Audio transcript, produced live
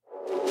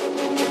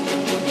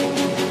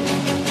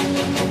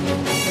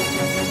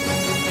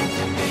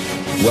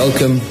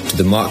Welcome to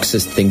the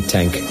Marxist Think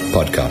Tank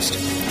podcast,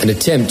 an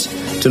attempt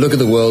to look at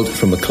the world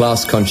from a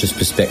class-conscious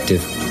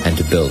perspective and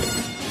to build.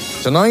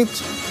 Tonight,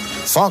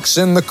 Fox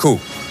in the Coup,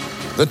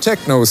 the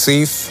techno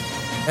thief,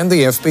 and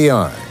the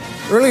FBI.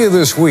 Earlier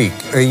this week,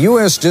 a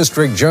U.S.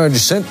 district judge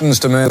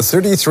sentenced a man to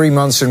 33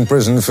 months in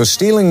prison for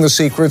stealing the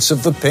secrets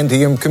of the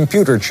Pentium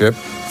computer chip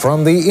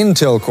from the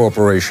Intel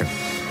Corporation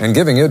and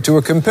giving it to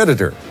a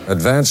competitor,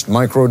 Advanced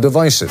Micro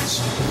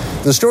Devices.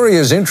 The story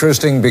is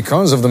interesting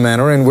because of the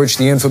manner in which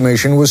the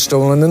information was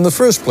stolen in the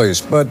first place,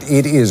 but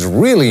it is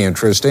really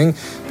interesting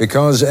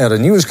because at a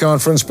news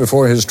conference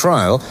before his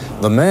trial,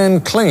 the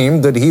man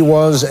claimed that he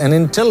was an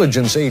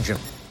intelligence agent.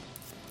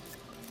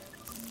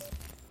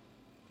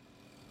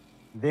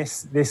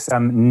 This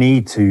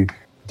need to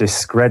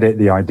discredit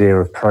the idea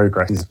of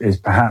progress is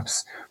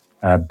perhaps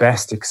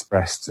best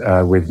expressed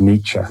with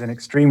Nietzsche. He's an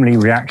extremely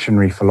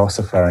reactionary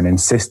philosopher and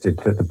insisted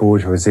that the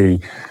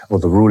bourgeoisie or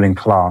the ruling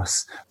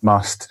class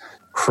must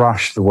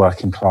crush the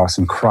working class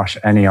and crush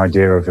any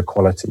idea of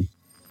equality.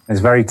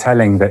 It's very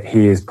telling that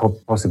he is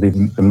possibly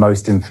the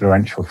most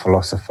influential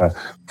philosopher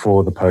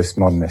for the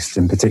postmodernists,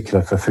 in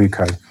particular for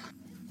Foucault.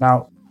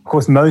 Now, of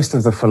course, most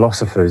of the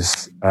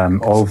philosophers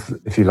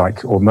if you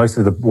like, or most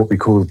of what we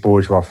call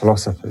bourgeois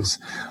philosophers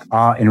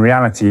are in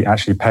reality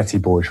actually petty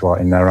bourgeois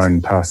in their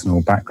own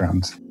personal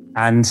backgrounds.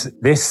 And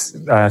this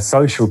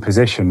social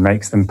position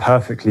makes them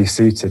perfectly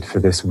suited for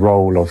this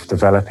role of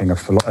developing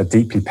a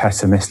deeply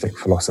pessimistic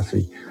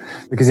philosophy.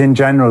 Because in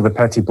general, the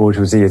petty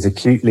bourgeoisie is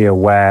acutely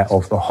aware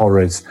of the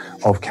horrors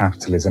of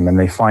capitalism, and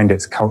they find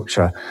its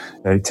culture,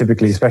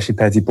 typically, especially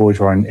petty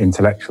bourgeois and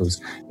intellectuals,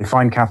 they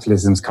find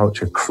capitalism's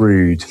culture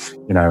crude,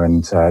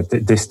 and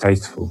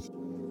distasteful.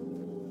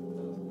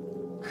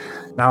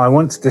 Now, I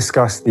want to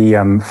discuss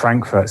the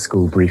Frankfurt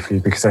School briefly,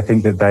 because I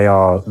think that they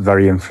are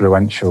very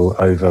influential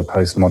over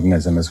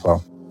postmodernism as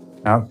well.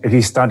 Now, if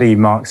you study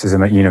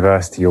Marxism at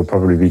university, you'll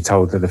probably be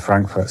told that the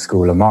Frankfurt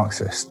School are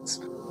Marxists.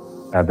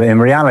 But in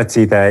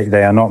reality,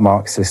 they are not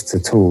Marxists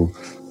at all,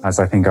 as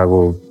I think I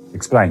will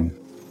explain.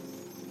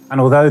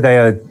 And although they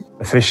are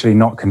officially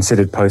not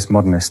considered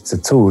postmodernists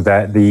at all,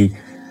 the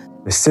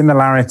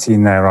similarity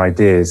in their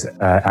ideas,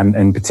 and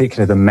in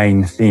particular the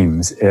main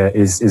themes,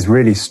 is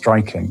really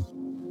striking.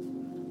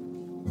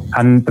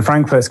 And the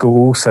Frankfurt School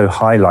also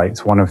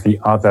highlights one of the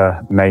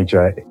other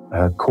major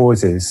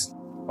causes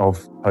of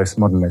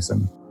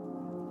postmodernism,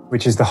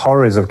 which is the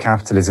horrors of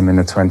capitalism in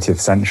the 20th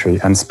century,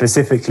 and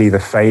specifically the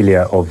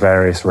failure of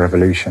various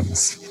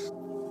revolutions.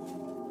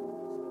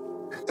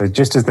 So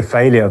just as the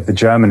failure of the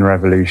German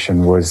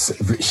Revolution was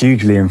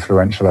hugely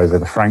influential over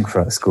the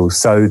Frankfurt School,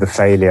 so the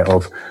failure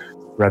of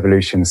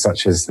revolutions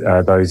such as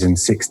those in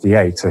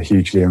 '68 are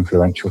hugely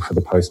influential for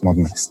the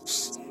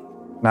postmodernists.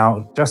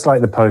 Now, just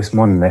like the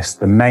postmodernists,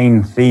 the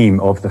main theme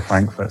of the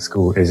Frankfurt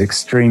School is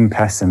extreme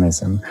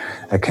pessimism,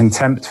 a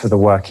contempt for the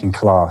working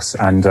class,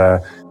 and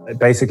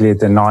basically a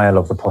denial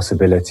of the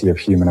possibility of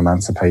human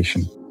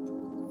emancipation.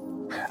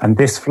 And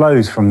this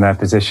flows from their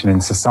position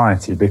in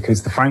society,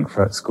 because the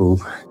Frankfurt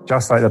School,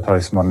 just like the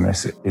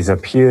postmodernists, is a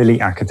purely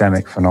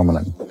academic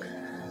phenomenon.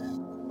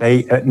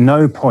 They, at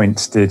no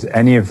point did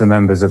any of the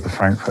members of the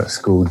Frankfurt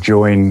School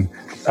join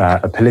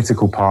a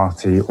political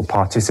party or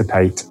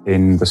participate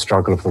in the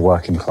struggle of the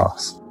working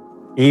class,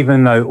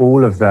 even though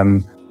all of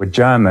them were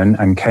German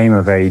and came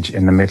of age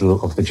in the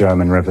middle of the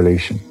German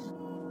Revolution.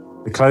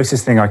 The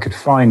closest thing I could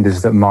find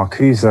is that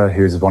Marcuse,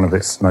 who is one of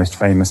its most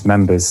famous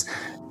members,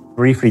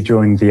 briefly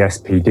joined the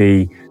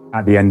SPD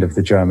at the end of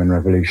the German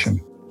Revolution.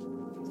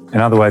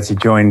 In other words, he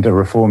joined a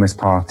reformist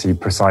party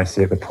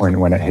precisely at the point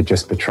when it had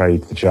just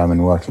betrayed the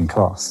German working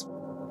class.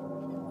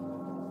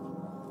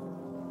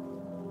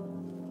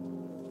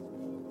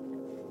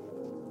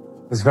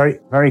 It's very,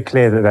 very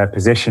clear that their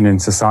position in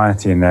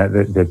society and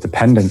the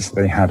dependence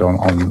that they had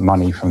on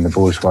money from the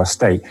bourgeois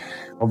state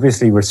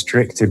obviously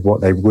restricted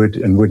what they would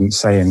and wouldn't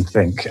say and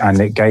think,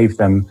 and it gave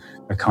them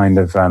a kind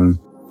of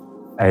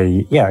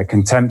a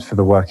contempt for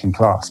the working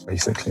class,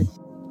 basically.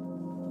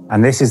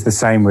 And this is the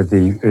same with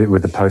the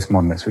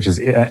postmodernists, which is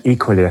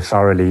equally a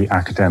thoroughly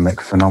academic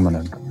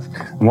phenomenon.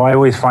 And what I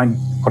always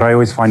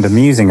find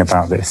amusing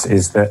about this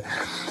is that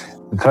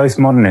the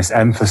postmodernists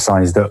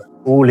emphasize that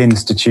all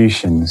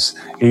institutions,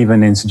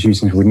 even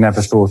institutions we'd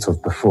never thought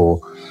of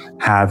before,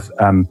 have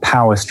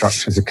power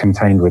structures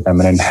contained with them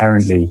and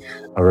inherently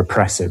are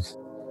oppressive,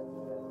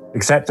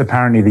 except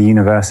apparently the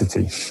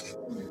university,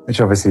 which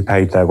obviously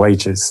paid their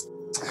wages.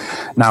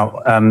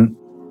 Now,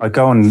 I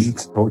go on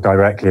to talk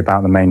directly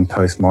about the main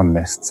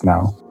postmodernists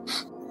now.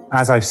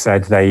 As I've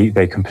said,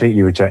 they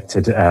completely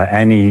rejected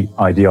any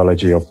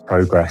ideology of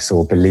progress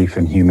or belief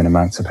in human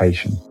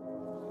emancipation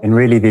in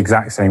really the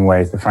exact same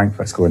way as the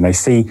Frankfurt School. And they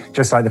see,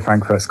 just like the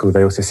Frankfurt School,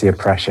 they also see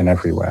oppression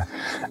everywhere.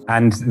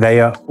 And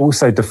they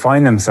also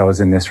define themselves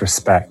in this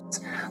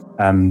respect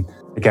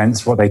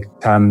against what they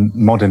term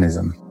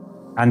modernism.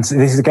 And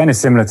this again is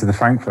similar to the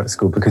Frankfurt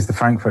School, because the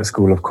Frankfurt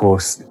School, of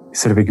course,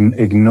 sort of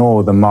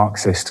ignore the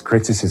Marxist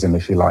criticism,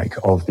 if you like,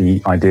 of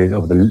the ideas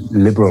of the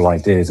liberal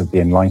ideas of the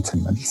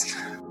Enlightenment.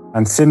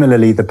 And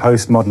similarly, the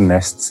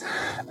postmodernists,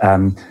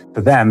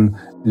 for them,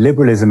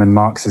 liberalism and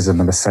Marxism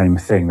are the same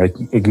thing. They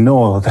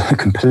ignore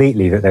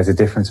completely that there's a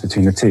difference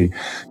between the two,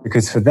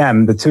 because for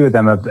them, the two of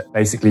them are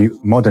basically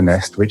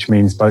modernist, which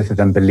means both of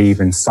them believe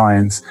in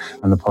science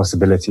and the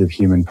possibility of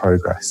human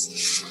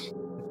progress.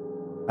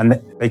 And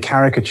they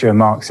caricature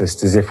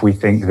Marxists as if we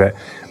think that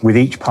with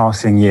each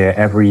passing year,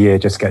 every year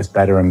just gets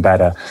better and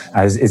better,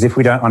 as if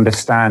we don't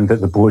understand that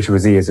the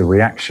bourgeoisie is a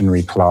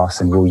reactionary class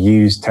and will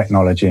use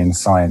technology and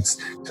science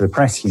to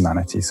oppress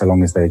humanity so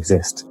long as they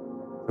exist.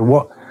 So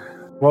what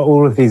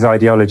all of these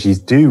ideologies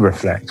do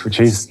reflect, which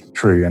is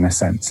true in a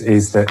sense,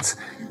 is that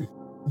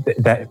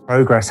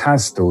progress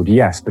has stalled,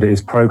 yes, but it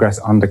is progress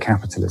under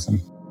capitalism.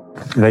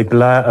 They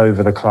blur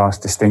over the class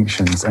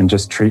distinctions and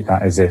just treat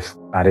that as if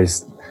that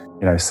is,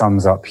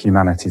 sums up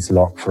humanity's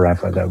lot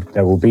forever.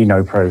 There will be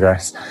no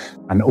progress,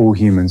 and all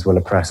humans will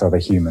oppress other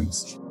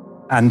humans.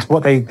 And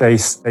what they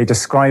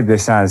describe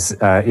this as,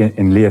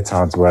 in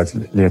Lyotard's words,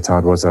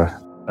 Lyotard was a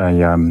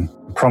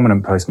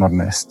prominent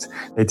postmodernist.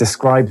 They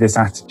describe this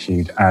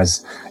attitude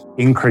as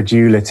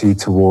incredulity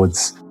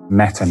towards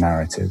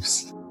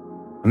meta-narratives.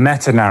 A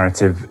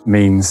meta-narrative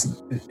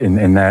means,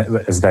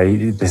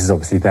 this is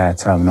obviously their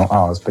term, not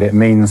ours, but it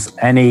means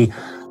any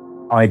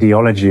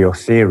ideology or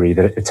theory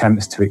that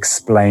attempts to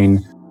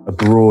explain a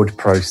broad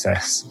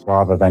process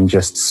rather than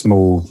just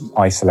small,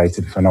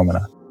 isolated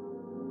phenomena.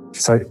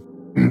 So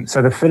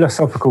the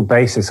philosophical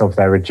basis of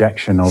their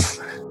rejection of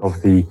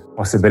the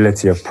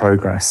possibility of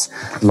progress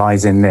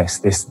lies in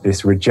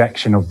this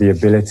rejection of the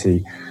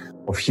ability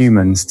of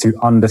humans to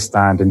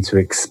understand and to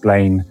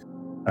explain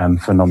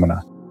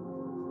phenomena.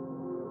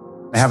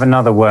 They have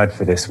another word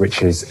for this,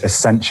 which is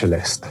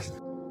essentialist.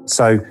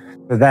 So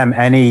for them,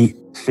 any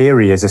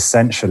theory is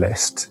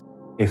essentialist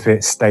if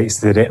it states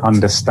that it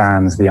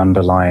understands the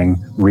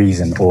underlying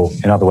reason, or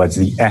in other words,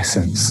 the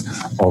essence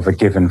of a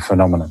given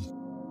phenomenon.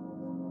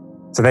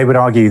 So they would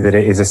argue that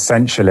it is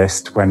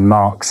essentialist when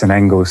Marx and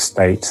Engels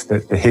state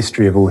that the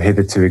history of all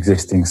hitherto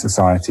existing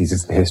societies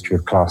is the history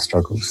of class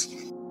struggles,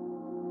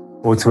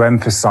 or to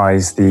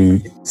emphasize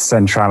the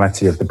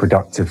centrality of the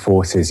productive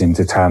forces in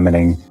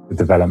determining the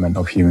development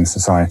of human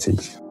society.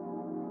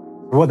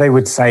 What they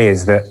would say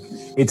is that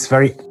it's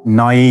very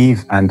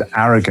naive and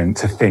arrogant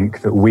to think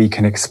that we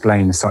can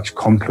explain such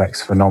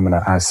complex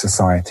phenomena as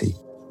society.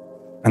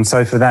 And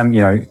so for them,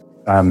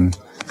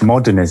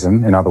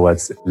 modernism, in other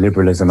words,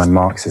 liberalism and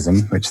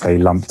Marxism, which they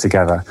lump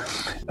together,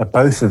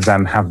 both of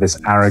them have this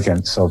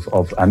arrogance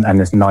and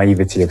this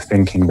naivety of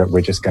thinking that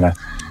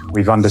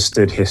we've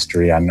understood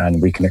history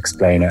and we can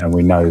explain it and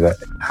we know that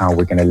how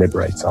we're going to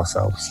liberate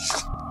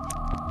ourselves.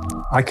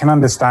 I can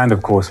understand,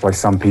 of course, why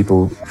some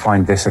people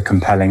find this a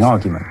compelling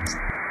argument.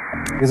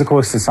 Because, of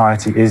course,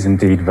 society is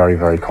indeed very,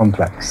 very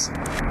complex.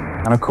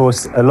 And, of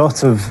course, a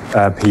lot of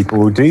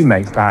people do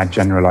make bad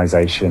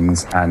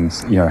generalizations and,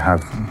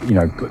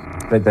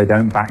 but they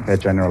don't back their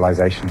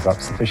generalizations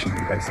up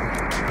sufficiently, basically.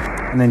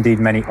 And indeed,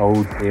 many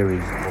old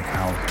theories of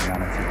how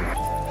humanity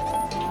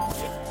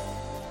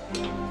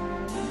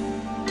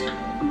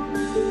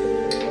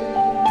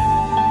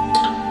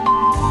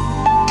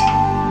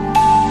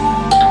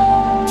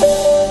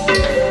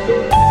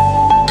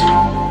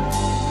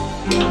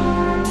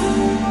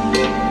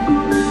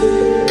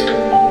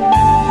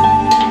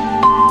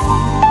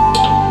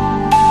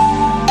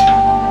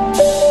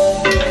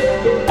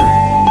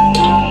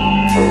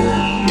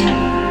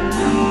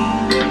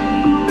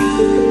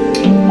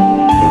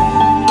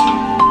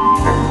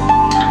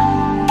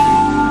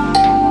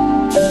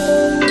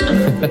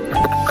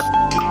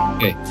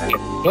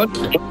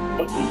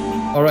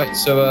All right,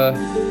 so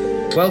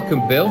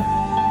welcome, Bill.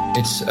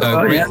 It's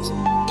great. Yes.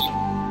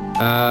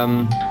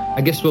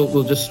 I guess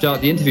we'll just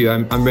start the interview.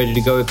 I'm ready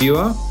to go if you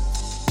are.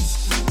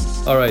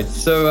 All right,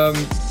 so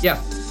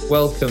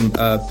welcome,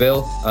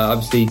 Bill.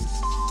 Obviously,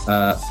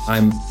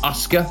 I'm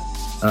Oscar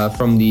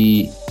from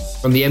the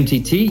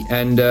MTT,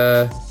 and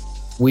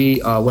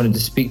we wanted to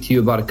speak to you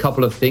about a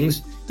couple of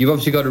things. You've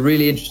obviously got a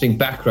really interesting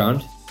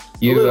background.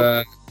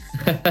 You've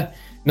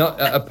not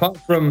apart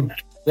from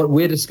what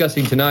we're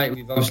discussing tonight,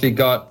 we've obviously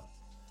got.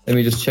 Let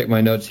me just check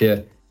my notes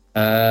here.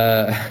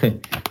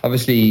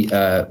 Obviously,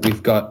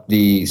 we've got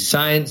the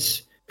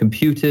science,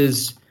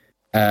 computers,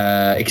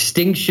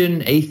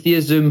 extinction,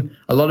 atheism,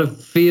 a lot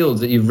of fields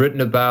that you've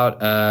written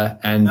about,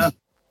 and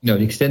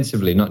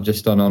extensively, not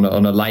just on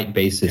a light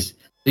basis.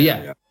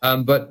 So,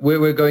 but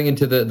we're going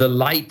into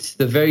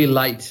the very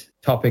light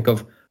topic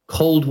of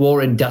Cold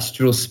War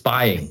industrial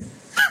spying.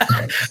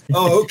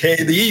 Oh,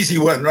 okay, the easy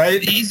one,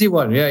 right? The easy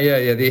one, yeah.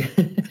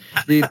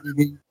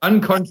 The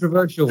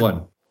uncontroversial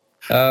one.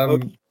 I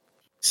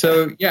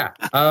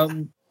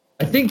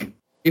think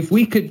if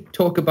we could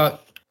talk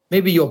about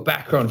maybe your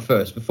background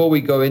first, before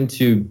we go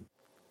into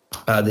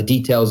the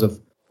details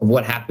of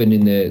what happened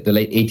in the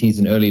late 80s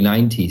and early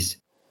 90s.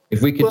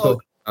 If we could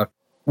talk about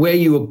where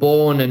you were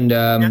born and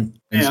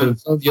sort of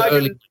some of your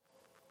early...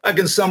 I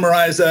can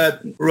summarize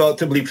that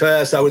relatively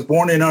fast. I was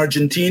born in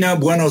Argentina,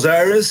 Buenos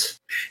Aires,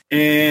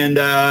 and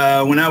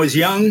when I was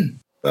young,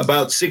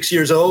 about 6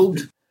 years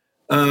old,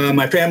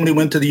 my family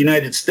went to the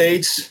United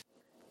States,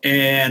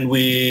 and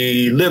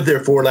we lived there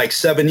for like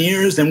 7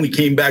 years. Then we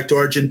came back to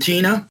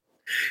Argentina.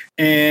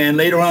 And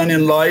later on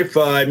in life,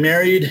 I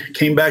married,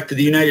 came back to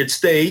the United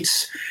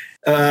States,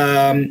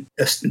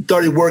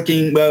 started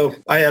working. Well,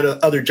 I had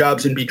other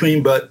jobs in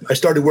between, but I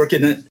started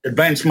working at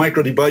Advanced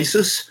Micro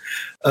Devices,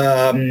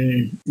 got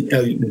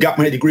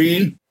my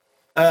degree,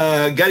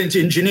 got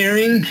into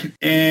engineering.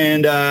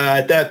 And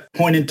at that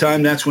point in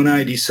time, that's when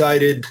I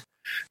decided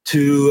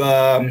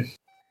to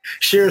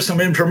share some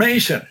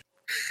information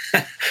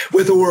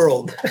with the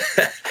world,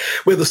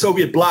 with the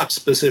Soviet bloc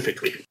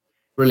specifically.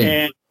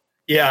 Brilliant.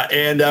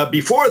 And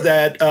before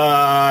that,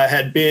 I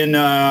had been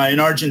in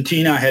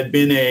Argentina. I had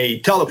been a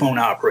telephone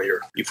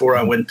operator before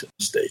I went to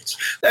the States.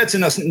 That's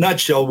in a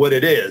nutshell what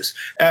it is.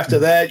 After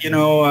that,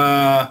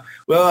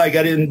 I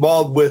got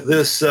involved with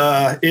this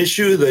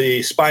issue,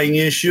 the spying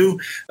issue,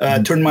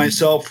 turned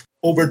myself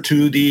over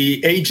to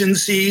the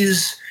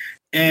agencies,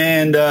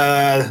 and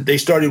they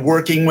started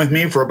working with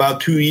me for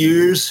about 2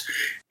 years.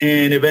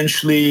 And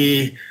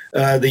eventually,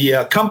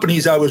 the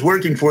companies I was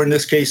working for, in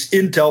this case,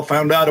 Intel,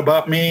 found out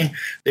about me.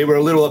 They were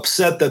a little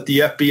upset that the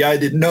FBI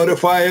didn't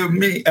notify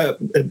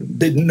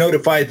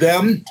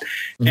them.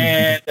 Mm-hmm.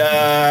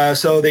 And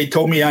so they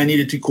told me I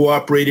needed to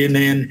cooperate in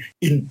an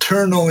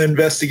internal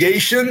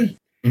investigation.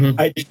 Mm-hmm.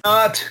 I did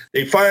not.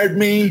 They fired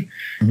me.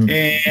 Mm-hmm.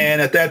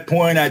 And at that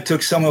point, I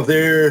took some of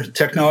their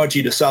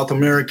technology to South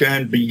America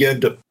and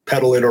began to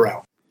peddle it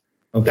around.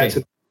 Okay. That's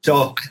it.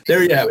 So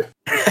there you have it.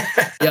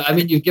 Yeah, I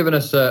mean, you've given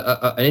us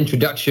an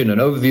introduction, an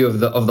overview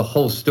of the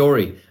whole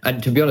story.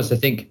 And to be honest, I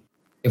think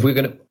if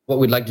we're what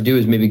we'd like to do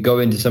is maybe go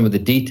into some of the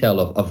detail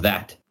of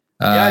that.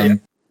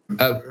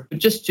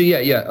 Just to,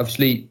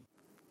 obviously,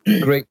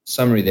 great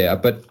summary there.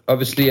 But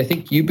obviously, I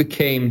think you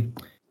became,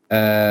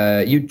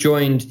 you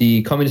joined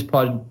the Communist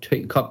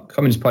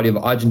Party of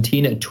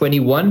Argentina at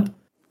 21.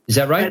 Is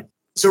that right?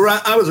 So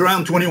I was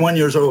around 21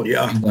 years old,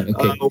 yeah.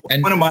 Okay.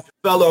 One of my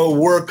fellow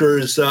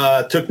workers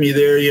took me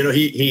there.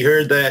 He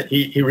heard that.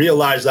 He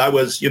realized I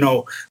was,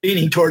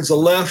 leaning towards the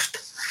left.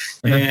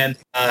 Uh-huh. And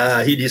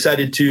he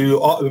decided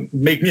to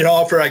make me an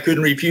offer I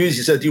couldn't refuse.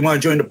 He said, "Do you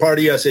want to join the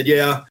party?" I said,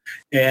 "Yeah."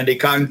 And they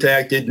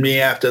contacted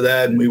me after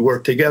that, and we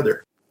worked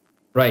together.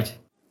 Right.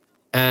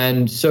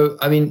 And so,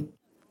 I mean,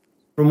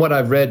 from what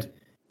I've read,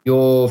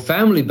 your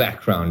family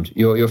background,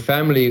 your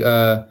family,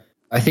 I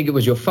think it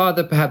was your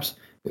father, perhaps,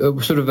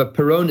 sort of a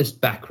Peronist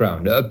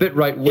background, a bit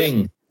right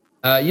wing,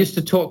 used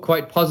to talk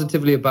quite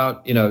positively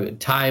about,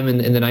 time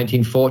in the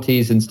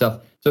 1940s and stuff.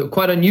 So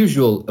quite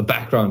unusual a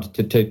background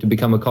to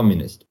become a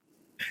communist.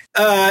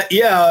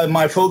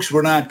 My folks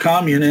were not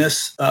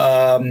communists.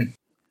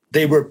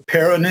 They were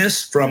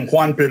Peronists from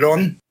Juan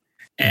Perón,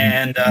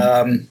 and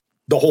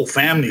the whole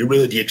family,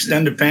 really the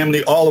extended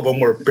family, all of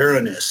them were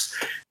Peronists.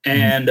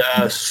 And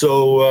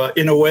so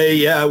in a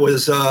way, it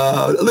was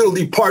a little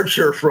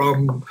departure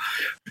from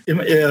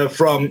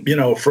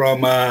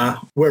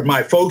where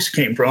my folks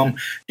came from.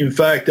 In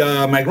fact,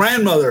 my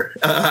grandmother,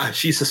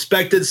 she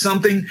suspected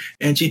something,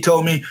 and she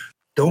told me,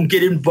 "Don't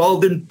get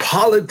involved in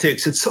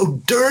politics. It's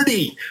so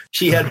dirty."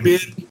 She had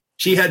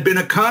been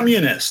a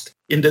communist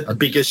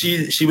because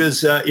she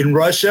was in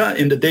Russia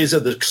in the days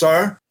of the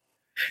Tsar,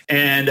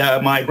 and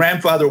my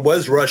grandfather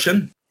was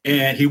Russian,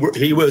 and he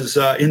was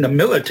in the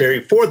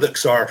military for the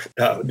Tsar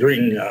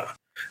during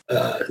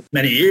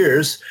many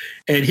years,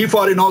 and he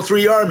fought in all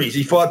three armies.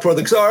 He fought for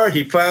the Tsar,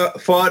 he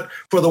fought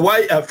for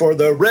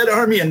the Red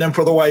Army, and then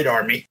for the White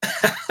Army.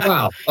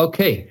 Wow.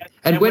 Okay.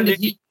 And when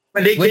they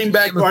came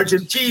back to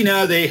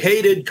Argentina, they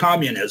hated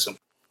communism.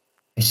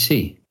 I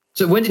see.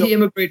 So when did he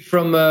immigrate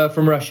from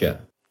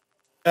Russia?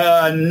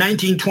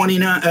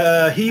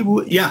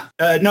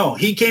 1929.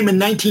 He came in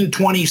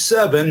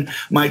 1927.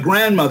 My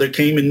grandmother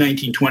came in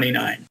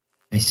 1929.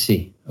 I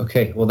see.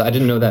 Okay. Well, I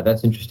didn't know that.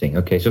 That's interesting.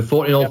 Okay. So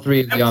fought in all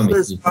three of the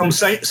armies. From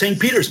St.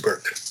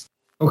 Petersburg.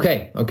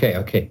 Okay. Oh,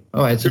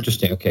 that's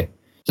interesting. Okay.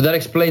 So that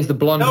explains the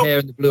blonde hair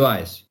and the blue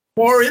eyes.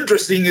 More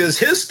interesting is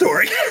his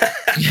story.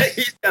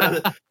 Maybe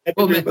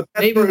we'll make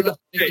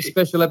a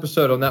special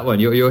episode on that one.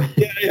 Your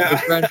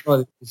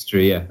grandfather's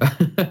history, yeah.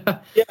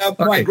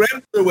 My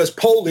grandmother was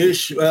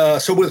Polish,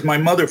 so was my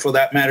mother for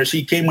that matter.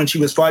 She came when she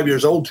was 5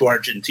 years old to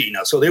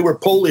Argentina. So they were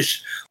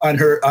Polish on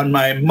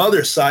my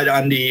mother's side,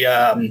 on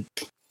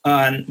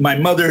my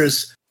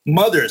mother's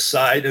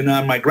side, and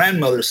on my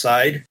grandmother's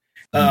side.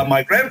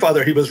 My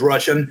grandfather, he was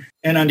Russian,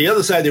 and on the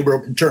other side, they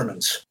were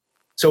Germans.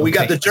 So we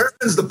got the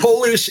Germans, the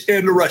Polish,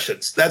 and the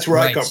Russians. That's where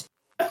I come from.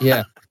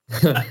 Yeah.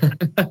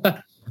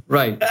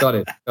 Right. Got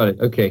it.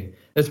 Okay.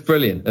 That's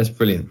brilliant.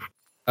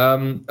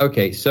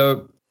 Okay.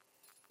 So,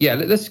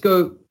 let's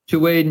go to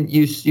when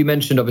you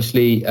mentioned,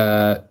 obviously,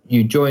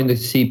 you joined the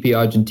CP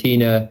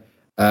Argentina,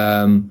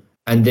 and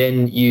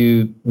then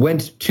you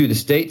went to the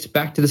States,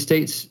 back to the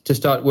States to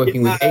start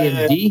working with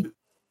AMD.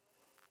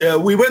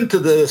 We went to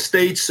the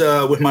States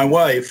with my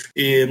wife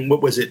in,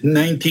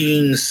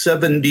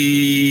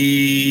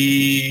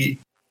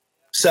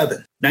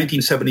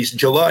 1970s,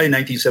 July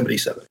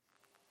 1977.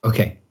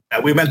 Okay.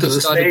 We went to the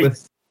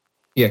States.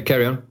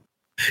 Carry on.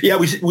 Yeah,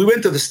 we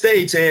went to the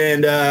States,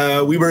 and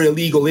we were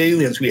illegal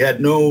aliens. We had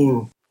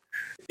no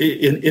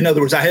in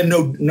other words, I had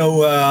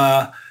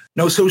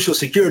no Social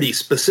Security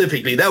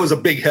specifically. That was a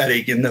big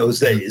headache in those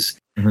days.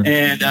 Mm-hmm.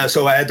 And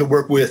so I had to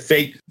work with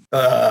fake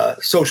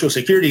Social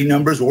Security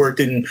numbers, worked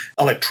in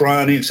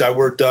electronics. I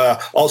worked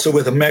also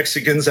with the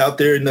Mexicans out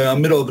there in the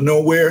middle of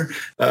nowhere.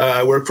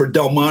 I worked for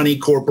Del Monte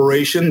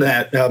Corporation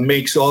that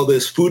makes all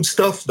this food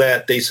stuff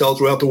that they sell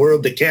throughout the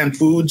world, the canned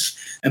foods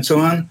and so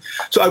on.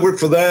 So I worked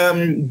for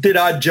them, did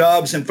odd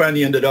jobs, and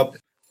finally ended up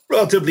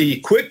relatively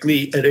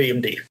quickly at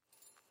AMD.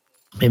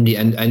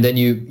 AMD, and then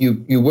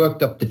you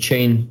worked up the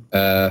chain,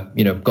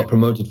 got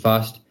promoted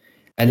fast.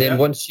 And then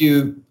once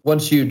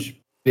you'd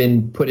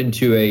been put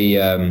into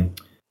a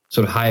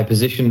sort of higher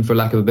position, for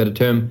lack of a better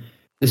term,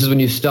 this is when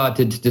you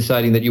started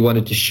deciding that you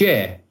wanted to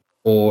share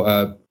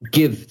or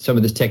give some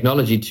of this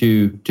technology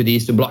to the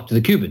Eastern Bloc, to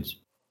the Cubans.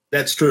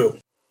 That's true.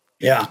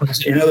 Yeah.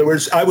 In other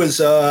words, I was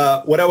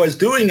what I was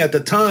doing at the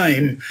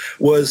time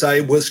was I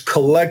was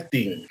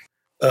collecting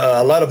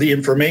a lot of the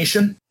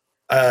information,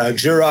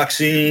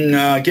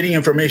 Xeroxing, getting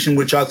information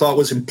which I thought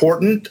was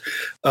important.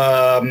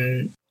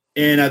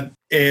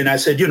 And I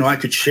said, I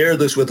could share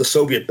this with the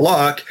Soviet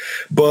bloc,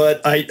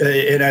 but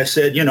I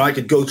said, I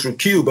could go through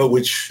Cuba,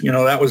 which,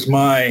 that was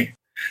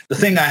the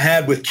thing I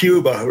had with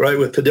Cuba, right,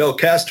 with Fidel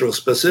Castro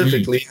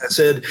specifically. I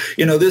said,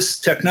 this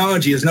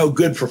technology is no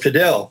good for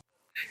Fidel.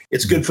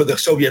 It's good for the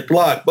Soviet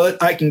bloc,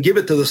 but I can give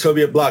it to the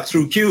Soviet bloc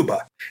through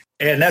Cuba.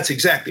 And that's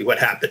exactly what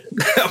happened.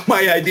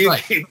 My idea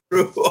came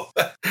through.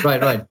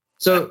 Right.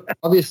 So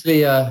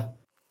obviously, the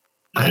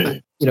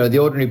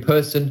ordinary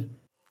person,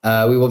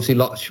 we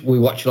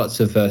watch lots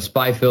of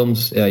spy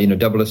films,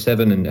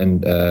 007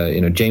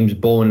 and James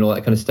Bond and all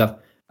that kind of stuff.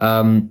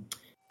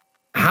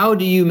 How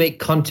do you make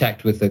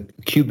contact with the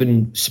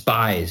Cuban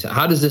spies?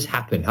 How does this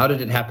happen? How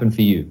did it happen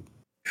for you?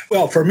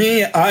 Well, for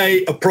me,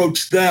 I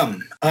approached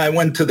them. I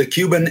went to the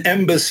Cuban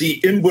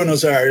embassy in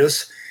Buenos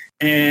Aires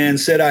and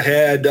said I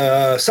had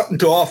something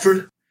to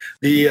offer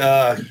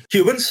the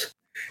Cubans,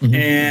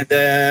 and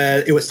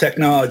it was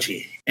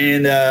technology.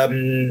 And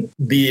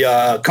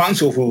the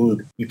consul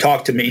who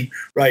talked to me,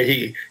 right,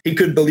 he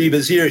couldn't believe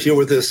his ears. Here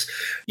was this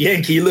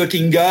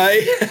Yankee-looking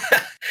guy,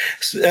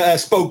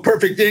 spoke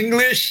perfect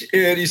English,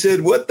 and he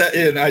said, "What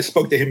the?" And I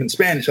spoke to him in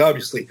Spanish,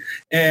 obviously.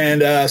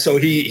 And so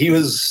he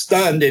was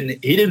stunned, and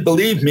he didn't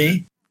believe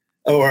me,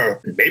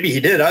 or maybe he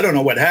did. I don't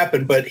know what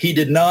happened, but he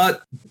did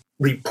not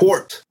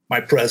report my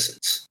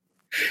presence.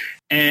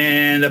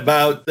 And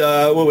about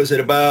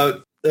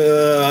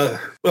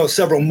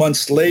several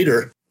months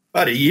later,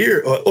 over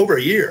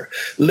a year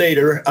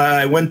later,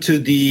 I went to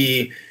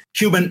the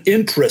Cuban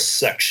interest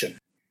section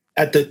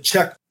at the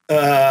Czech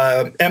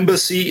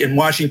embassy in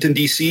Washington,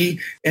 D.C.,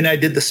 and I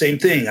did the same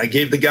thing. I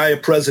gave the guy a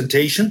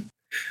presentation,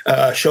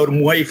 showed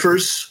him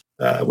wafers,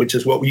 which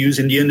is what we use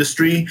in the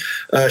industry,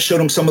 showed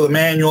him some of the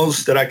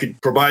manuals that I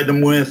could provide them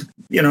with.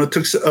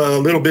 Took a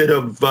little bit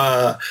of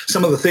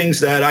some of the things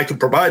that I could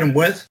provide them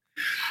with.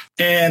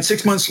 And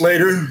 6 months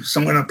later,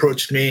 someone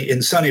approached me in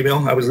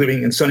Sunnyvale. I was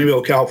living in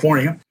Sunnyvale,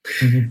 California.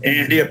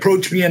 And they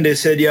approached me and they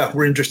said, "Yeah,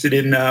 we're interested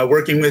in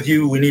working with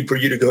you. We need for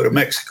you to go to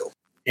Mexico."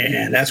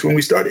 And that's when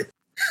we started.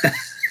 I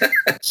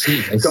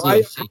see. I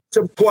approached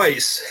them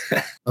twice.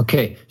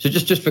 Okay. So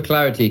just for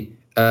clarity,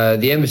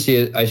 the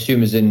embassy, I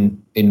assume, is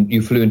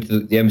you flew into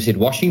the embassy at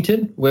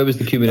Washington? Where was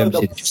the Cuban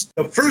embassy?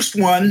 The first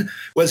one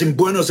was in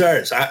Buenos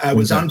Aires. I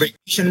was on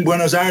vacation in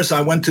Buenos Aires.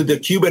 I went to the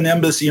Cuban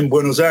embassy in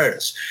Buenos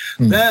Aires.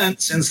 Then,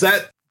 since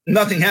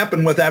nothing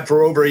happened with that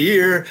for over a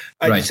year,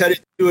 I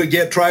decided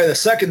to try the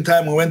second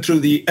time. I went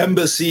through the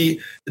embassy.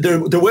 There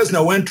was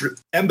no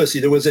embassy.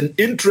 There was an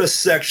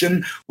interest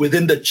section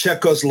within the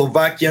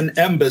Czechoslovakian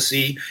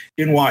embassy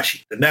in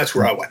Washington. That's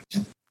where I went.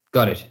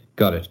 Got it.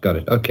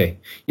 Okay.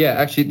 Yeah,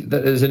 actually,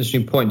 that is an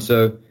interesting point.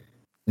 So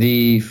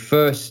the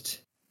first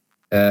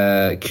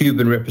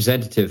Cuban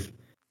representative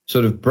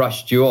sort of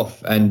brushed you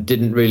off and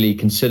didn't really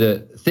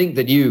think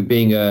that you,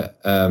 being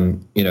an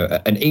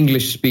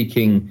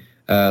English-speaking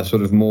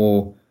sort of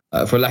more,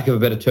 for lack of a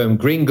better term,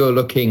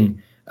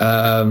 gringo-looking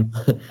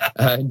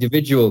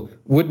individual,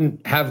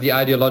 wouldn't have the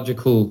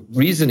ideological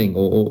reasoning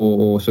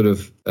or sort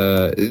of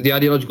the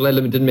ideological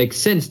element didn't make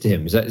sense to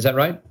him. Is that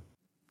right?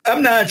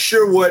 I'm not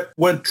sure what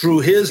went through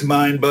his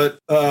mind, but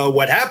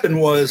what happened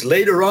was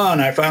later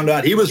on, I found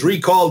out he was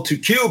recalled to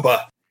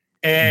Cuba,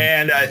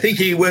 and I think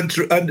he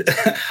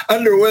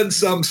underwent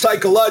some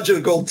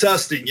psychological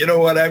testing. You know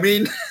what I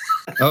mean?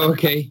 Oh,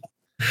 okay.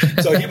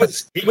 So he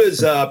was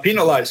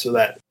penalized for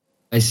that.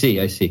 I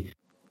see.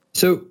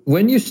 So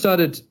when you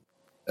started,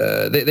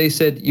 they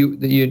said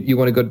you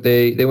want to go.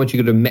 They want you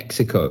to go to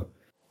Mexico,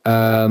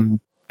 and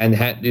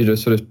had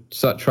sort of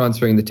start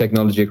transferring the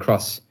technology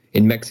across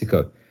in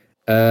Mexico.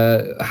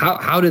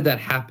 How did that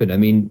happen? I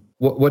mean,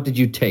 what did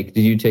you take?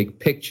 Did you take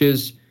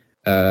pictures?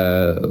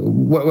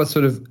 What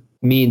sort of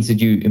means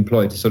did you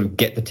employ to sort of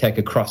get the tech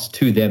across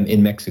to them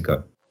in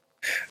Mexico?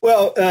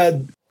 Well,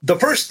 the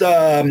first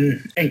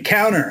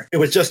encounter, it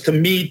was just to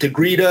meet, to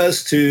greet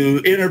us,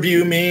 to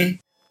interview me.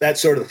 that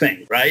sort of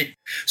thing, right?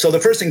 So the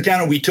first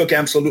encounter, we took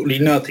absolutely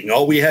nothing.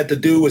 All we had to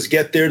do was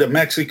get there to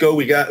Mexico.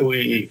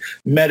 We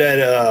met at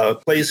a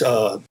place,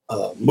 a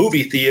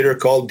movie theater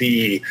called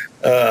the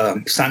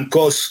Cine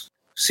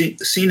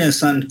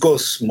San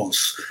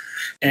Cosmos.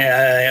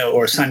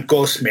 Or San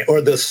Cosme, or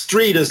the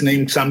street is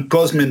named San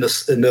Cosme in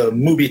the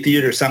movie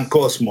theater San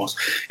Cosmos.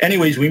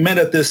 Anyways, we met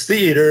at this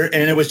theater,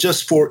 and it was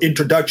just for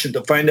introduction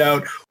to find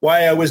out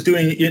why I was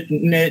doing it.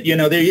 You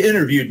know, they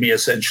interviewed me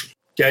essentially.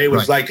 Okay, it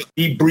was like a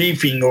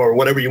debriefing or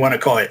whatever you want to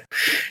call it.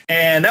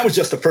 And that was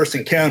just the first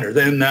encounter.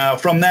 Then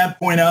from that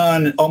point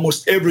on,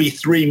 almost every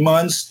 3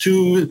 months,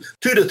 2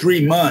 to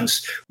 3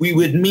 months, we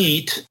would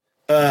meet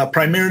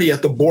primarily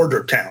at the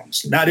border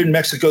towns, not in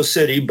Mexico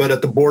City, but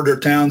at the border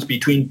towns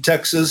between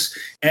Texas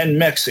and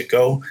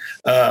Mexico.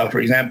 For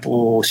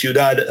example,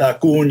 Ciudad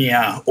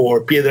Acuña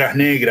or Piedras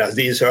Negras,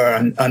 these are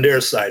on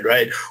their side,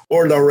 right?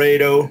 Or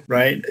Laredo,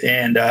 right?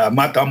 And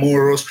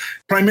Matamoros,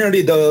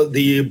 primarily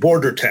the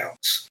border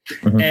towns.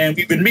 Mm-hmm. And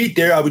we would meet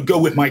there. I would go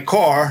with my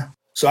car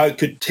so I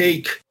could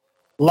take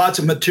lots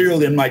of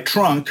material in my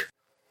trunk.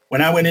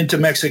 When I went into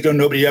Mexico,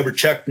 nobody ever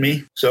checked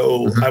me.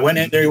 So I went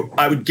in there,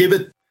 I would give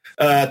it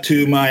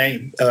to my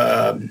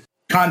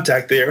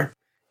contact there,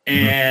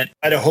 and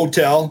at a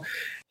hotel,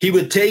 he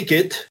would take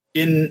it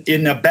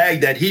in a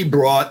bag that he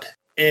brought,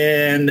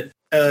 and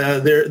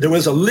there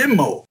was a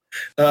limo.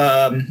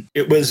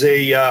 It was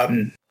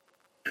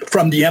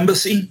from the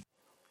embassy,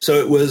 so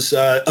it was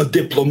a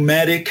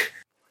diplomatic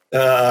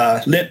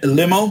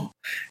limo,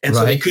 and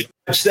so he could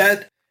catch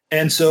that.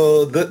 And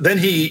so then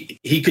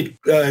he could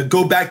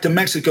go back to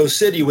Mexico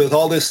City with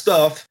all this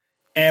stuff.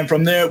 And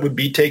from there, it would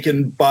be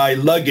taken by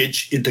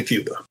luggage into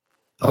Cuba.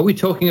 Are we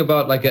talking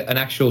about like an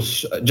actual,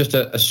 just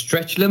a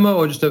stretch limo,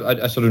 or just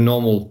a sort of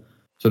normal,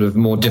 sort of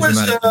more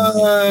diplomatic?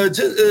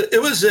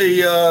 It was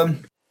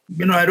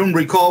I don't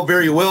recall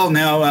very well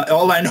now.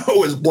 All I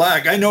know is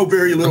black. I know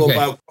very little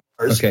about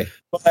cars. Okay.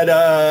 But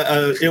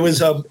it was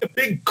a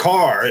big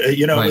car.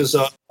 It was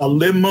a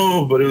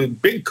limo, but it was a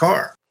big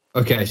car.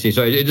 Okay, I see.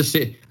 So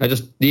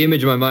the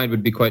image in my mind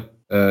would be quite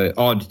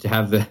odd to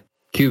have the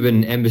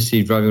Cuban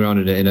embassy driving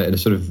around in a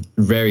sort of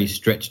very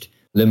stretched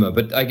limo,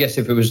 but I guess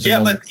if it was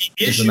but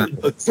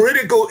the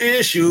critical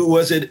issue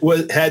was it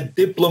had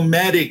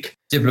diplomatic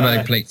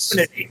plates.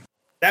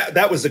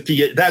 That was the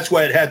key. That's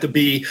why it had to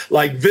be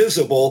like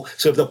visible.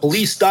 So if the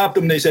police stopped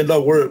them, they said,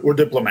 "No, we're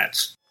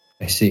diplomats."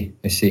 I see,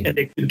 and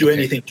they couldn't do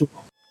anything to them.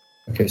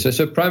 Okay,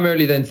 so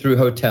primarily then through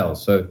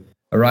hotels. So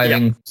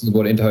arriving to the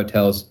border into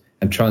hotels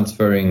and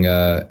transferring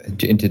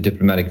into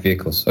diplomatic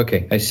vehicles.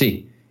 Okay, I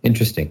see.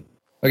 Interesting.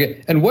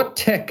 Okay, and what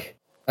tech?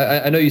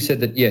 I know you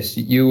said that yes,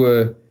 you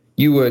were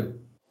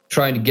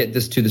trying to get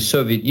this to the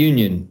Soviet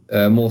Union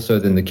more so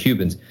than the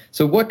Cubans.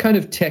 So what kind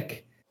of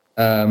tech?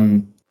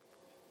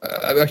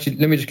 Actually,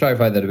 let me just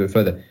clarify that a bit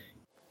further.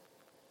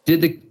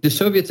 Did the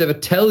Soviets ever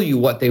tell you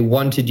what they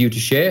wanted you to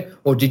share,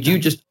 or did you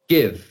just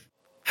give?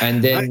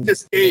 And then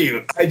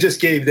I just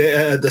gave.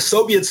 The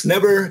Soviets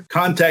never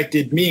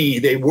contacted me.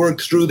 They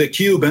worked through the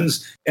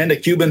Cubans, and the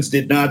Cubans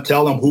did not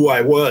tell them who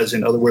I was.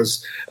 In other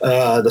words,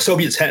 the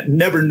Soviets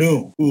never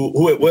knew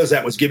who it was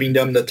that was giving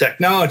them the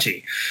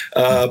technology.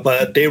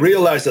 But they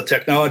realized the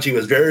technology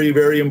was very,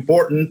 very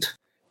important.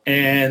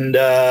 And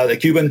the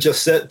Cubans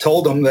just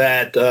told them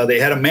that they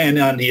had a man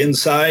on the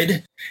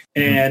inside.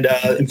 And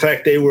in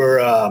fact, they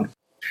were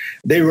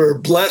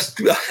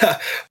blessed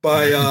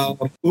by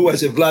who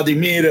was it?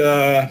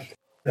 Vladimir.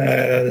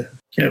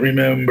 Can't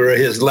remember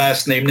his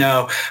last name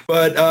now,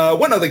 but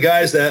one of the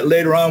guys that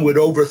later on would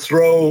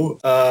overthrow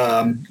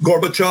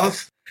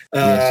Gorbachev.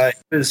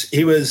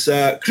 He was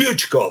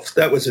Kryuchkov.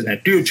 That was his name,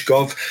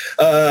 Kryuchkov.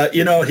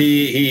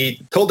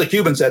 He told the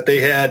Cubans that they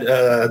had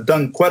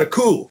done quite a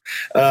coup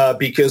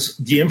because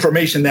the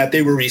information that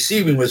they were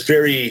receiving was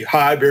very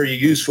high, very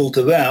useful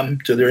to them,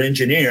 to their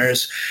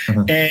engineers,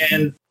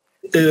 and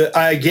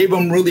I gave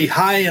them really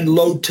high and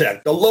low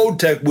tech. The low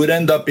tech would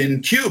end up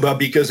in Cuba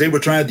because they were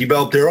trying to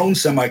develop their own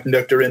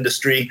semiconductor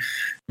industry.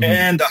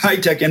 And the high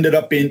tech ended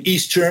up in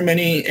East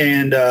Germany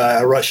and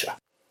Russia,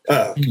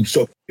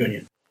 Soviet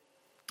Union.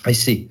 I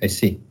see.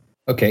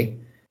 Okay.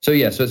 So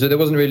there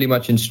wasn't really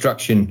much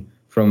instruction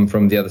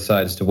from the other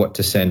side as to what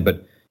to send,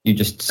 but you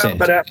just sent.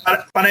 But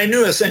I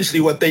knew essentially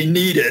what they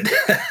needed.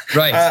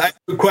 Right. I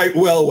knew quite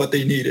well what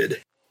they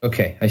needed.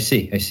 Okay. I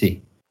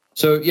see.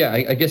 So,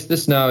 I guess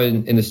this now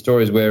in the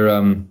story is where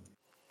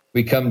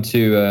we come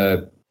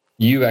to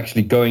you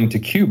actually going to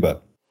Cuba,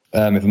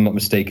 if I'm not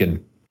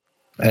mistaken.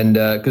 And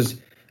because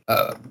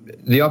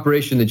the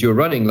operation that you were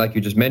running, like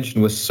you just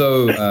mentioned, was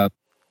so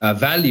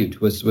valued,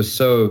 was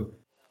so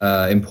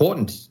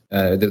important.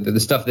 The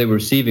stuff they were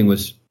receiving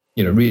was,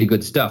 really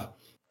good stuff.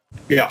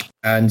 Yeah.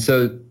 And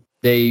so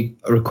they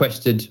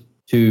requested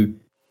to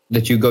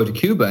let you go to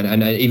Cuba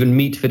and even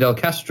meet Fidel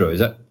Castro. Is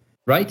that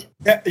right?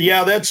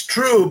 Yeah, that's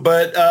true.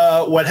 But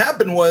what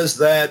happened was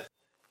that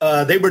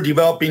they were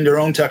developing their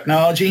own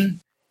technology,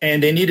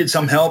 and they needed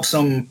some help,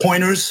 some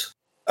pointers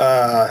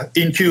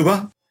in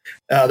Cuba.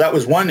 That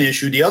was one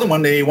issue. The other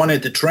one, they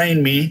wanted to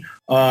train me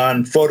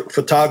on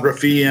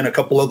photography and a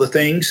couple other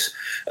things.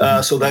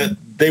 So that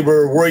they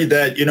were worried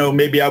that,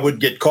 maybe I would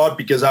get caught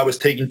because I was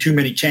taking too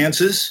many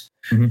chances.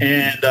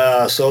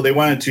 And so they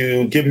wanted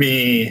to give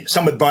me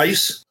some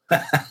advice.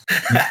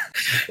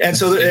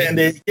 And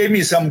they gave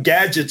me some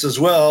gadgets as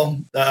well.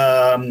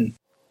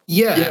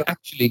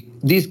 Actually,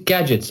 these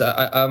gadgets,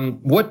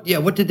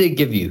 what did they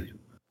give you?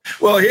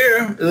 Well,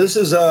 here, this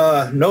is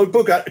a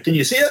notebook. Can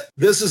you see it?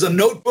 This is a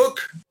notebook,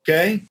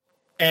 okay?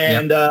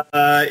 And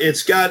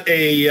it's got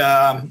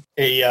a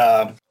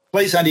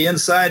place on the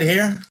inside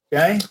here,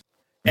 okay?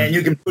 And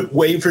you can put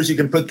wafers, you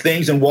can put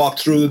things and walk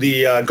through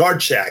the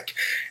guard shack.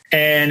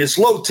 And it's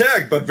low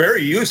tech, but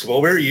very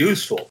useful, very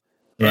useful.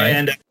 Right.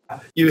 And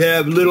you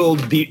have little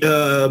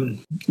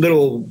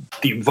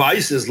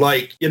devices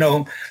like,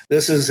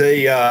 this is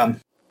a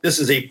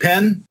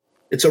pen.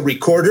 It's a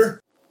recorder.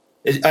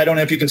 I don't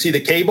know if you can see the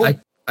cable.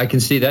 I can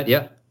see that,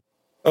 yeah.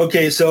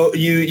 Okay, so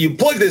you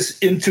plug this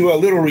into a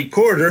little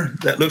recorder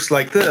that looks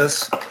like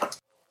this.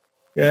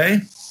 Okay.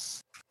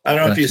 I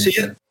don't know if you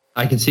see it.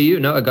 I can see you.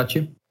 No, I got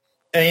you.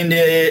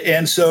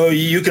 And so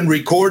you can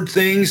record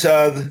things.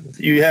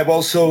 You have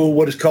also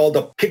what is called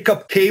a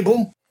pickup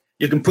cable.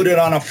 You can put it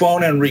on a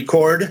phone and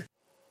record.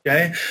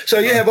 Okay, so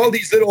you have all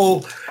these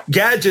little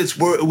gadgets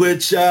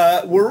which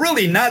were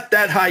really not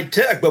that high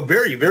tech, but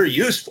very, very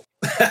useful.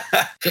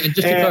 So just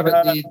to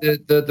clarify,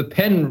 the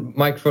pen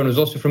microphone was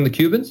also from the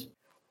Cubans?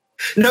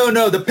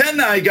 No, the pen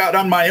I got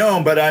on my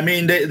own, but I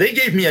mean, they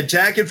gave me a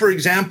jacket, for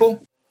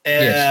example,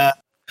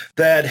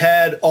 that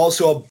had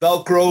also a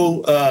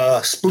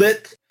Velcro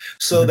split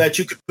so that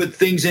you could put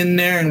things in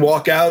there and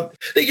walk out.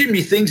 They gave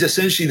me things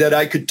essentially that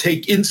I could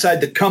take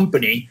inside the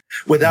company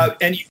without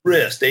any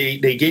risk. They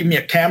gave me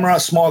a camera, a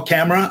small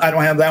camera. I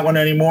don't have that one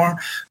anymore.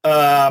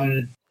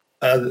 The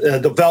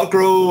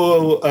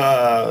Velcro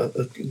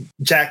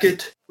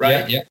jacket,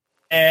 right? Yeah.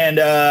 And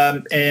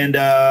then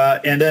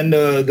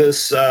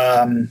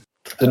the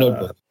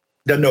notebook.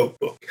 The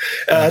notebook.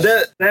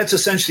 That's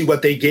essentially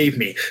what they gave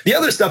me. The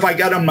other stuff I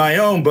got on my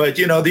own, but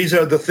these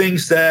are the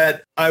things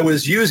that I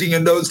was using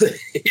in those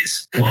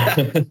days. You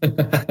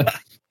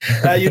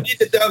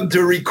needed them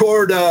to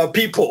record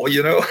people,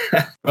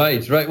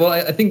 Right. Well,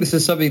 I think this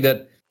is something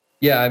that,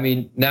 I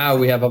mean, now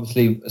we have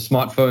obviously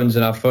smartphones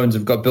and our phones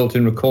have got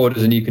built-in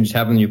recorders and you can just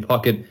have them in your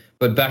pocket.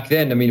 But back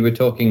then, I mean, we're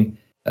talking,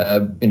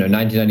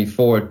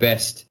 1994 at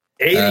best.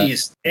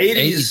 80s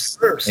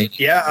first. 80s.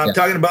 Yeah, I'm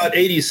talking about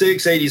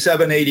 86,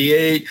 87,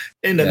 88,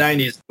 in the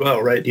 90s as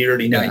well, right? The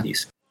early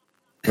 90s.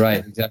 Right,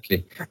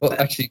 exactly. Well,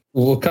 actually,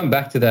 we'll come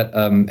back to that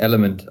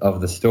element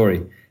of the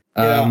story.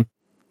 So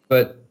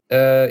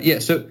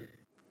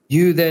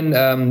you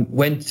then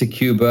went to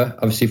Cuba,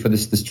 obviously, for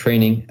this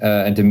training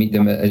and to meet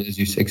them, as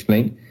you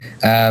explained.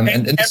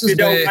 And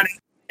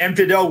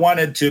Fidel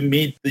wanted to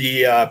meet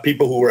the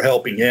people who were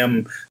helping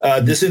him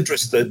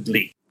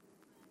disinterestedly.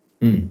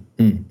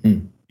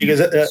 Because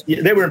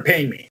they weren't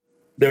paying me.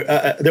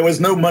 There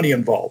was no money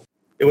involved.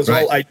 It was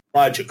all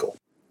ideological.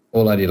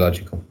 All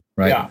ideological,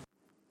 right? Yeah.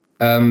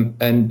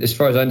 And as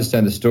far as I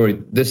understand the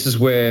story, this is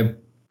where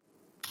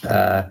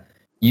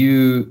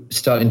you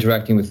start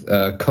interacting with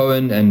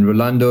Cohen and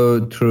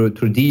Rolando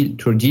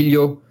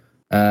Trujillo.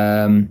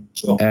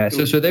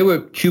 So they were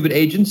Cuban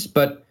agents,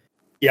 but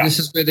this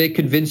is where they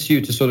convinced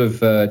you to sort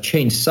of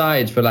change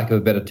sides, for lack of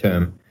a better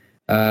term.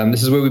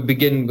 This is where we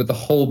begin with the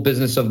whole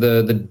business of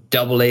the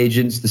double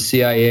agents, the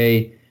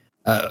CIA.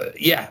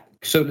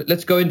 So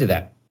let's go into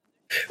that.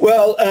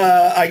 Well,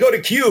 I go to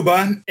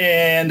Cuba,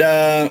 and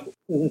I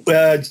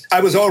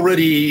was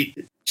already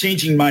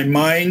changing my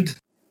mind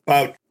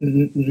about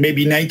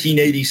maybe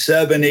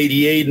 1987,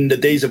 88, in the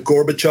days of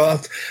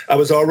Gorbachev. I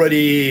was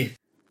already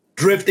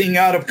drifting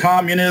out of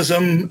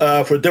communism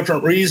for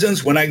different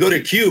reasons. When I go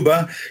to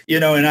Cuba,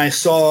 and I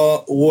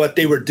saw what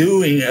they were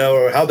doing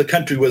or how the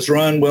country was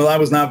run, well, I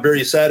was not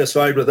very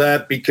satisfied with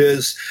that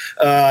because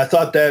I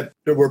thought that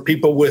there were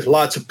people with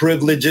lots of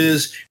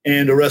privileges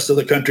and the rest of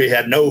the country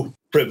had no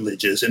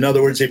privileges. In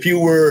other words, if you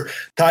were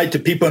tied to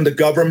people in the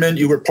government,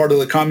 you were part of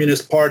the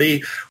Communist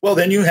Party, well,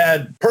 then you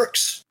had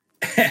perks.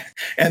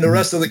 And the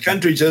rest of the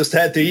country just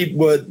had to eat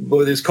what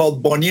is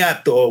called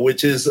boniato,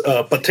 which is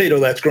a potato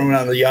that's grown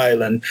on the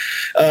island.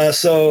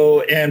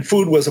 And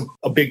food was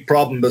a big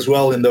problem as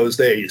well in those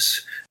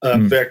days.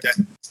 In fact, I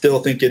still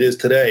think it is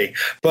today.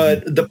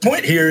 But the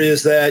point here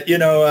is that,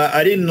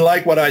 I didn't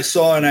like what I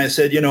saw, and I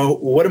said,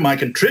 what am I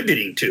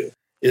contributing to?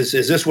 Is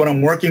this what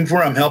I'm working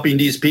for? I'm helping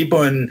these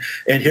people, and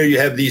here you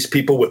have these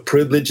people with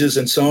privileges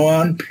and so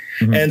on.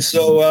 And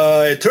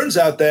so it turns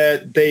out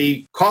that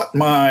they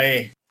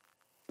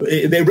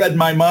read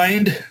my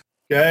mind,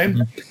 okay,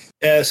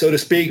 so to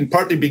speak,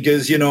 partly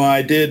because,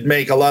 I did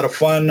make a lot of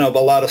fun of a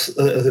lot of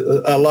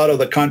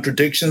the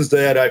contradictions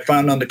that I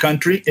found in the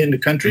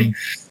country.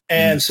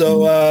 And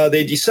so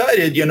they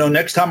decided,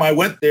 next time I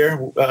went there,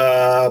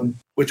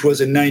 which was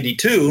in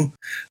 92,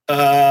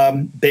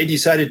 they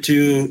decided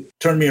to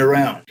turn me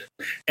around.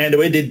 And the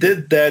way they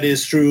did that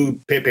is through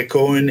Pepe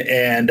Cohen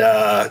and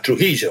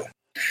Trujillo.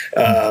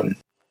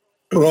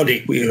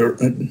 Rolly.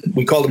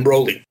 We called him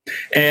Rolly.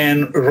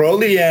 And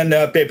Rolly and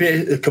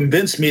Pepe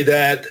convinced me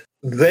that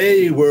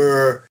they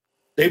were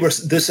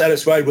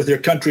dissatisfied with their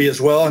country as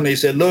well. And they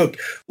said, look,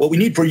 what we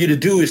need for you to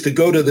do is to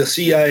go to the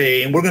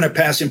CIA, and we're going to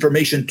pass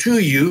information to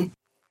you,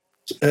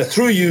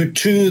 through you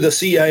to the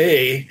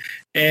CIA.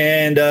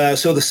 And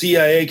so the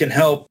CIA can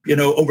help,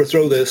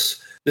 overthrow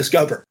this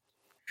government.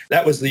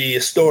 That was the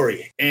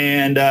story.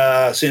 And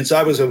since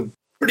I was a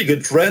pretty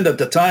good friend at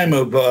the time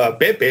of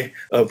Pepe,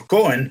 of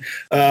Cohen,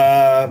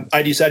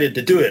 I decided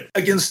to do it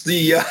against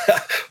the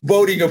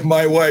voting of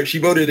my wife. She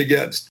voted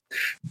against.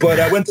 But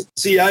I went to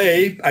the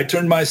CIA. I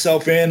turned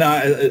myself in.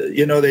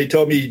 They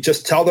told me,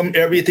 just tell them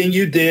everything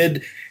you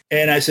did.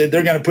 And I said,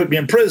 they're going to put me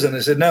in prison. I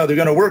said, no, they're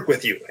going to work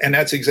with you. And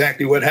that's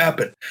exactly what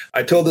happened.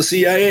 I told the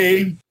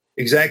CIA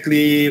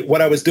exactly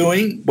what I was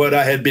doing, what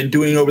I had been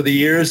doing over the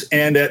years,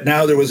 and that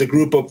now there was a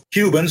group of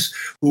Cubans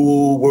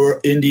who were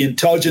in the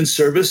intelligence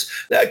service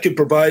that could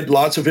provide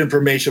lots of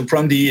information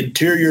from the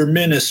Interior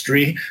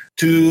Ministry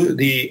to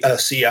the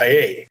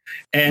CIA.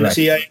 And the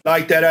CIA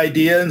liked that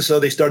idea, and so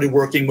they started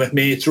working with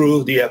me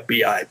through the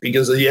FBI,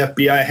 because the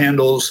FBI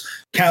handles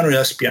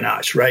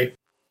counterespionage, right?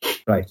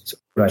 Right.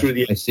 Through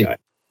the FBI.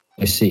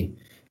 I see.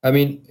 I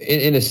mean,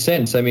 in a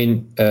sense,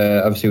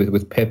 obviously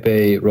with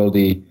Pepe,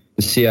 Roldi,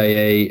 the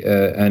CIA,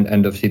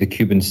 and obviously the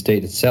Cuban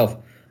state itself,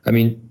 I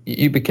mean,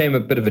 you became a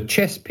bit of a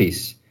chess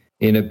piece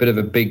in a bit of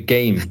a big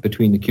game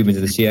between the Cubans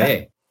and the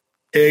CIA.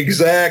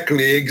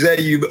 Exactly.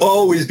 You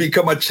always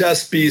become a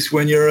chess piece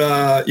when you're,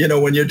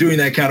 when you're doing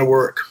that kind of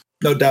work.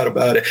 No doubt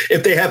about it.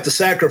 If they have to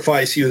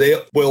sacrifice you, they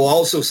will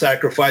also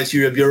sacrifice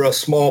you if you're a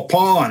small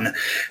pawn,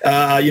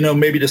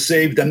 maybe to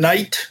save the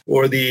knight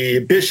or the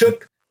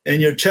bishop in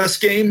your chess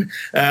game.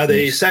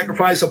 They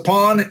sacrifice a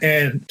pawn,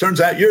 and turns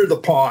out you're the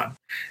pawn.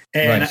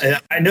 And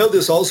I know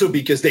this also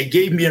because they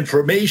gave me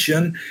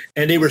information,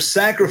 and they were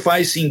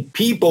sacrificing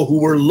people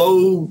who were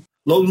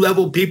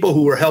low-level people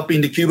who were helping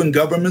the Cuban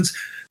governments.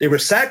 They were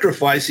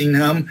sacrificing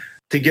them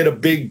to get a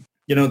big,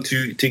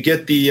 to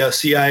get the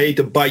CIA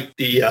to bite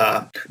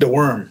the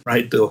worm,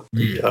 right?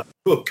 The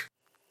hook.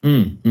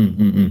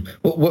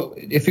 Well,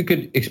 if you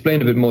could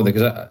explain a bit more,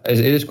 because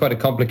it is quite a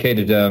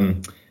complicated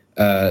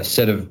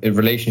set of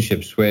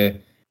relationships where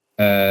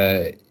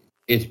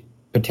it's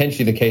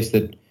potentially the case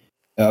that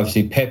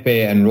obviously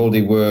Pepe and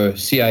Roldi were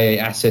CIA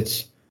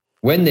assets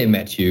when they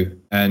met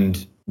you,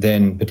 and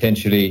then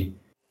potentially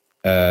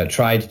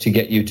tried to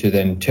get you to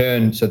then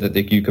turn so that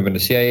you become a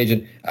CIA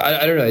agent.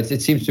 I don't know.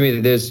 It seems to me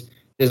that there's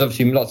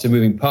obviously lots of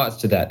moving parts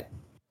to that.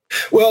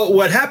 Well,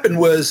 what happened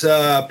was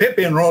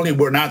Pepe and Roldi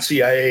were not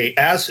CIA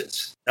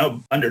assets.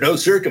 No, under no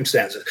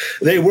circumstances.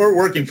 They were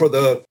working for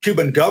the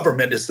Cuban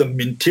government. It's the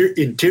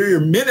Interior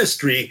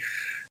Ministry.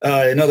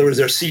 In other words,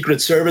 their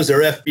Secret Service,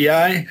 their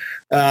FBI,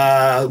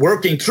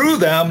 working through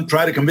them,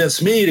 try to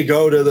convince me to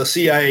go to the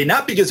CIA,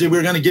 not because they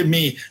were going to give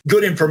me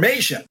good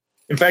information.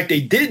 In fact,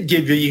 they did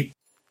give me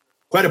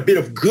quite a bit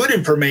of good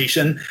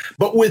information,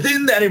 but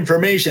within that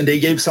information, they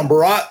gave some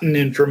rotten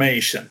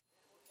information.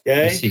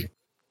 Okay. I see.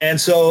 And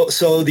so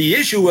the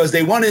issue was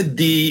they wanted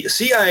the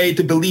CIA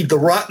to believe the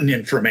rotten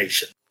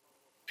information.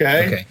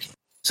 Okay.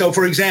 So,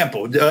 for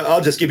example,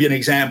 I'll just give you an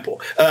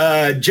example.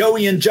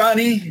 Joey and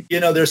Johnny,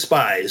 they're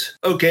spies.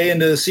 Okay.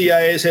 And the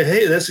CIA said,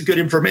 hey, that's good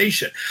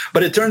information.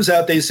 But it turns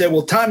out they said,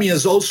 well, Tommy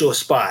is also a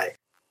spy.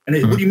 And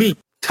they, what do you mean,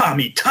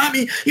 Tommy?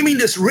 Tommy? You mean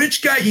this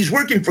rich guy? He's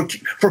working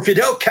for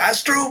Fidel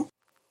Castro?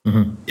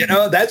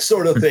 That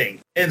sort of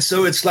thing. And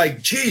so it's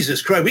like,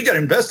 Jesus Christ, we got to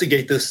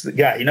investigate this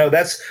guy.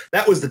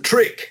 That was the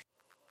trick.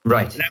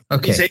 Right.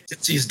 Okay. These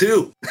agencies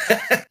do.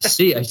 I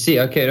see.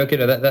 Okay. No,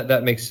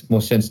 that makes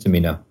more sense to me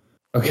now.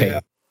 Okay.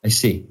 Yeah. I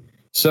see.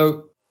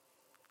 So,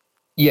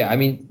 yeah, I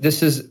mean,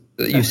 this is,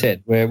 you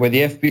said, where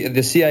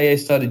the CIA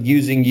started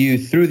using you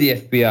through the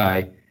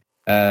FBI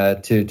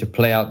to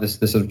play out this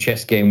sort of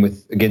chess game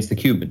against the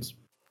Cubans.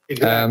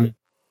 Exactly.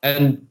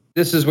 And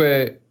this is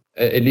where,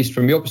 at least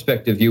from your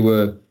perspective, you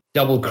were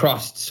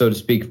double-crossed, so to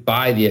speak,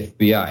 by the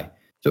FBI.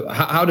 So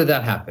how did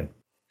that happen?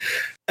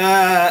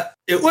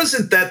 It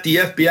wasn't that the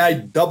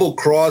FBI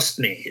double-crossed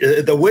me.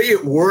 The way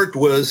it worked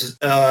was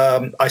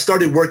I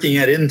started working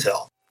at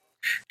Intel.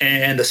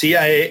 And the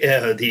CIA,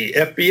 the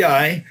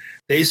FBI,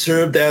 they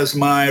served as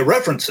my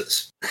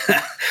references.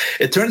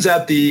 It turns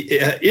out the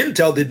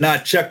Intel did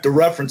not check the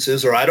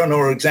references, or I don't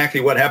know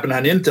exactly what happened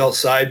on Intel's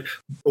side,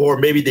 or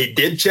maybe they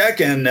did check,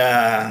 and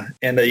the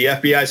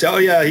FBI said, oh,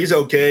 yeah, he's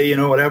okay,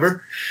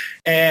 whatever.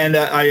 And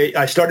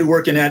I started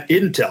working at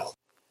Intel.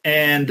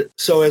 And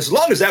so as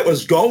long as that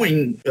was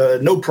going,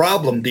 no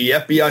problem. The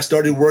FBI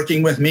started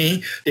working with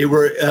me. They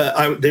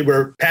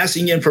were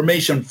passing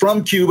information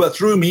from Cuba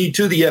through me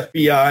to the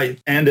FBI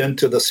and then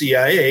to the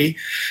CIA.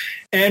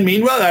 And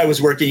meanwhile, I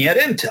was working at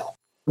Intel.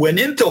 When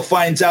Intel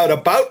finds out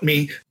about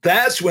me,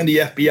 that's when the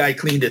FBI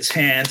cleaned its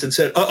hands and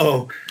said,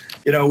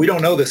 we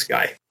don't know this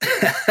guy.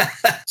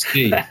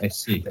 I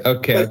see.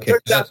 Okay. It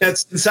turns out that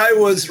since I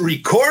was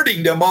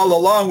recording them all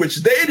along,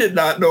 which they did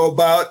not know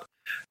about,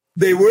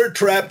 they were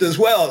trapped as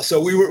well. So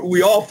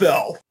we all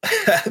fell.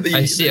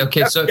 I see.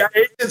 Okay, so FBI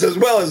agents as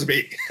well as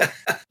me.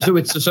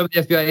 so some of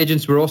the FBI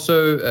agents were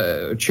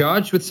also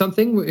charged with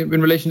something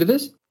in relation to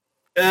this?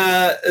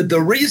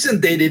 The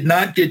reason they did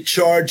not get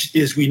charged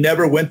is we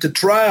never went to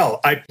trial.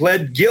 I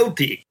pled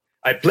guilty.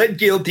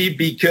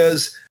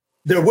 Because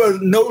there were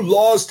no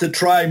laws to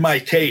try my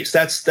case.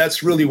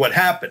 That's really what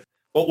happened.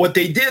 But what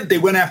they did, they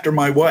went after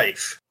my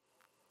wife.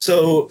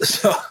 So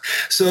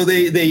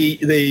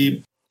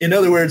they in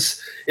other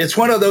words, it's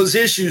one of those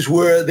issues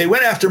where they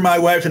went after my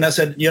wife, and I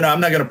said, I'm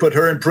not going to put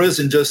her in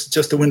prison just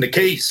to win the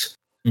case.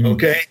 Mm-hmm.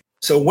 Okay.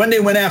 So when they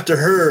went after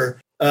her,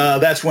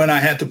 that's when I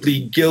had to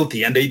plead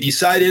guilty, and they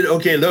decided,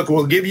 okay, look,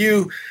 we'll give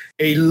you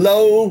a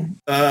low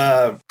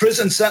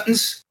prison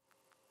sentence,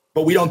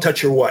 but we don't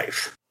touch your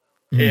wife.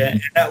 Mm-hmm.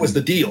 And that was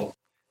the deal.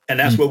 And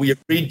that's what we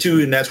agreed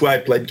to, and that's why I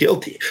pled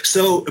guilty.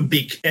 So,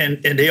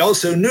 and they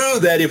also knew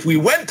that if we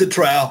went to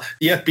trial,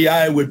 the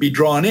FBI would be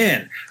drawn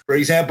in. For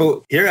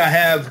example, here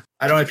I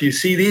don't know if you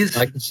see these.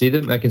 I can see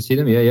them.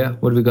 Yeah.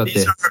 What have we got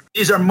there?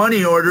 These are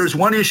money orders,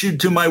 one issued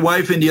to my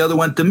wife and the other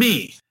one to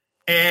me.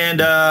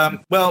 And, I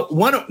got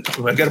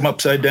them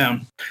upside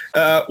down.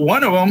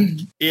 One of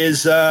them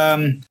is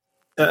in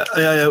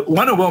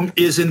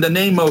the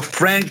name of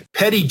Frank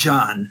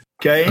Pettyjohn,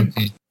 okay?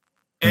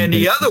 And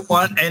the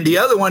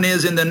other one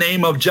is in the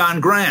name of John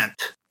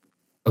Grant.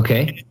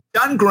 Okay. And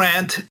John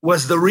Grant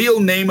was the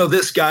real name of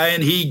this guy,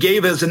 and he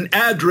gave as an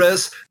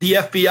address the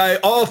FBI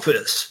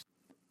office.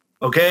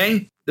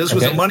 Okay. This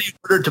was a money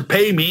order to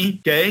pay me.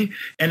 Okay.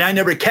 And I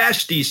never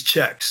cashed these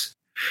checks.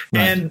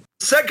 Right. And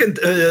second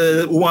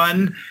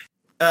one,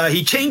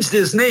 he changed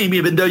his name,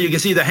 even though you can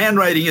see the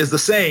handwriting is the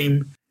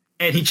same.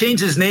 And he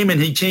changed his name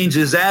and he changed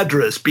his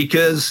address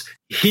because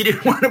he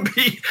didn't want to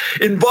be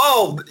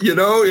involved,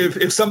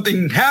 if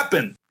something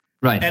happened.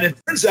 Right. And it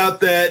turns out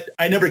that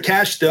I never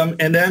cashed them.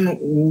 And then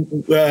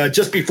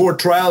just before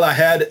trial, I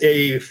had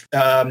a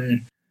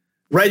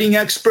writing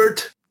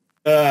expert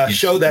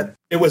show that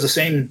it was the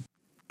same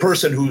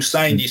person who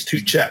signed these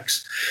two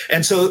checks.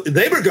 And so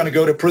they were going to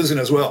go to prison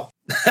as well.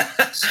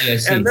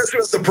 And this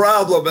was the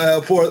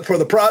problem for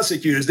the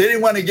prosecutors. They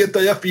didn't want to get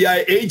the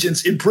FBI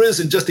agents in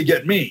prison just to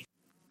get me.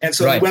 And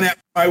so they went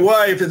after my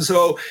wife. And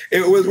so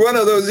it was one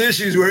of those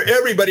issues where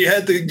everybody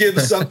had to give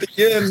something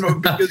in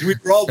because we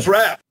were all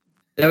trapped.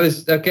 That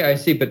was okay. I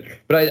see. But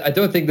I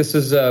don't think this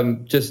is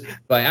just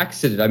by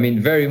accident. I memean,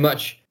 very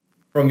much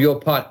from your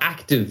part,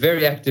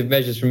 very active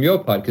measures from your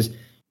part, because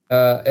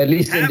at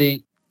least in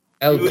the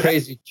El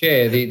Crazy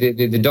Chair,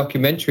 the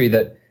documentary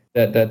that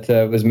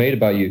was made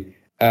about you,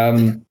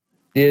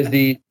 there's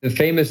the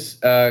famous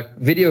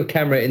video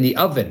camera in the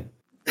oven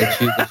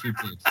that you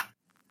did.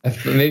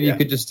 Maybe you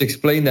could just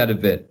explain that a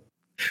bit.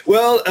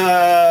 Well,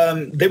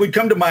 they would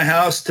come to my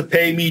house to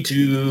pay me,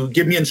 to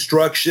give me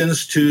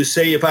instructions, to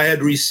say if I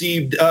had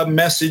received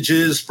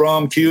messages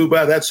from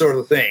Cuba, that sort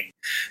of thing.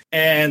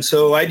 And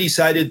so I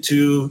decided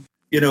to,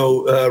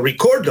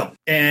 record them.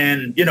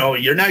 And,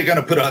 you're not going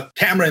to put a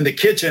camera in the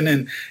kitchen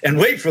and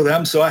wait for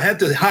them. So I had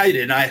to hide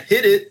it. And I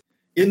hid it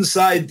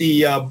inside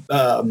the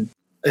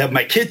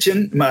my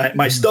kitchen,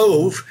 my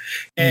stove.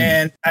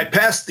 And I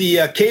passed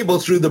the cable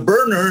through the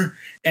burner,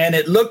 and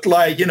it looked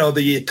like,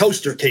 the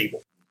toaster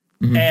cable.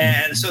 Mm-hmm.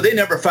 And so they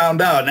never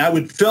found out. And I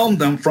would film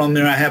them from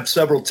there. I have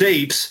several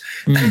tapes.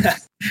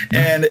 Mm-hmm.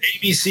 And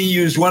ABC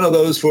used one of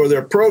those for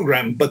their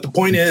program. But the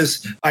point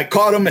is, I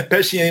caught him,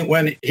 especially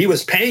when he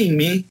was paying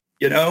me,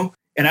 and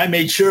I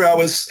made sure I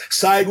was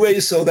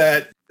sideways so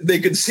that they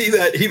could see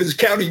that he was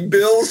counting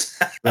bills.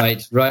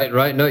 Right.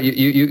 No,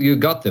 you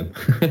got them.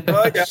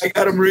 Oh, yeah, I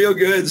got them real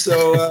good.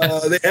 So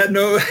they had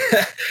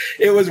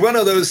it was one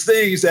of those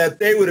things that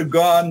they would have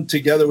gone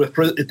together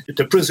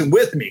to prison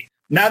with me.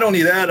 Not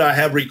only that, I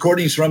have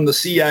recordings from the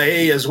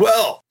CIA as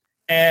well.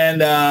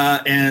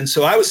 And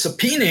so I was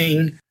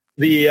subpoenaing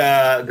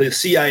the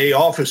CIA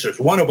officers,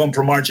 one of them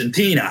from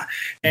Argentina.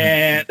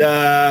 And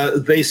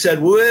they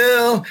said,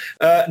 well,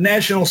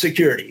 national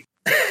security.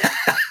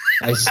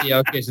 I see.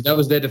 Okay, so that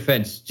was their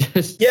defense.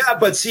 Yeah,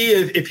 but see,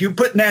 if you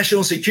put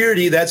national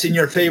security, that's in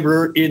your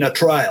favor in a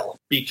trial,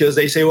 because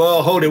they say,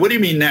 well, hold it. What do you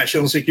mean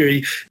national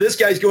security? This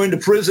guy's going to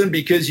prison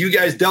because you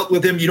guys dealt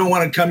with him. You don't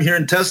want to come here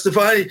and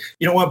testify.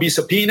 You don't want to be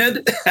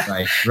subpoenaed.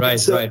 Right.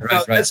 So,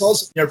 that's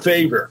also in your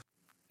favor.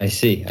 I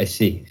see.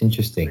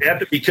 Interesting. You have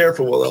to be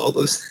careful with all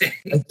those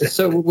things.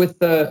 So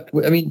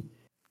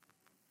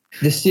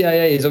the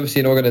CIA is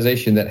obviously an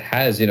organization that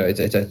has,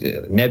 it's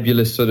a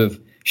nebulous sort of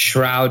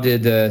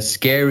shrouded,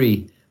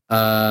 scary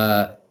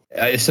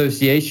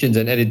associations,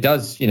 and it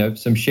does,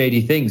 some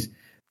shady things.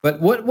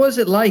 But what was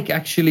it like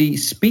actually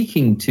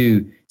speaking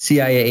to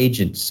CIA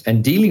agents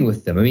and dealing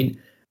with them? I mean,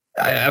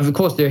 of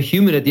course, they're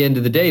human at the end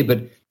of the day,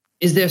 but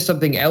is there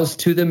something else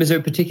to them? Is there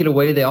a particular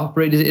way they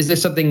operate? Is there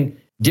something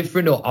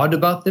different or odd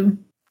about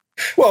them?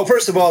 Well,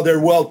 first of all, they're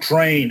well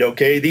trained.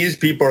 Okay, these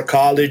people are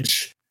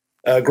college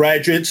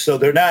graduates, so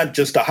they're not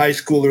just a high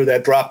schooler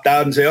that dropped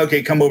out and say,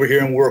 okay, come over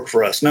here and work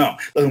for us. No,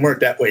 it doesn't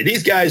work that way.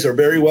 These guys are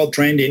very well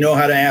trained. They know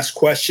how to ask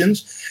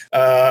questions.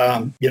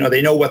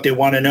 They know what they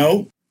want to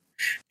know.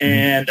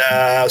 And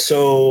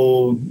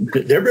so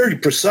they're very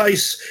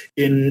precise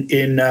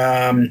in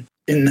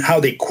how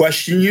they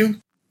question you,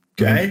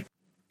 okay,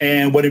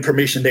 and what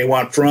information they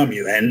want from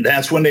you, and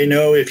that's when they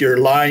know if you're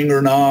lying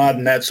or not,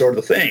 and that sort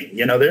of thing.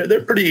 You know,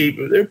 they're pretty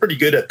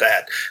good at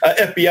that.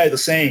 FBI the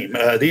same.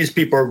 These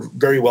people are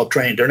very well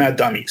trained. They're not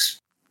dummies.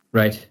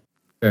 Right.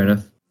 Fair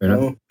enough.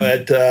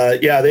 But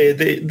yeah,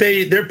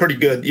 they're pretty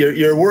good.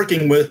 You're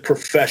working with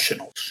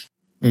professionals.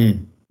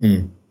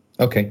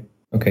 Okay.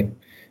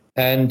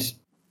 And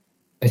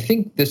I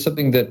think there's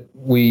something that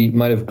we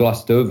might have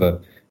glossed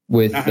over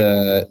with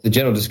the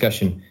general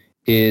discussion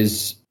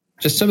is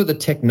just some of the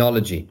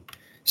technology.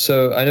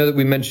 So I know that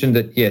we mentioned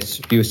that,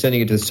 yes, you were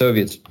sending it to the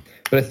Soviets,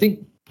 but I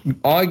think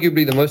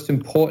arguably the most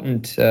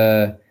important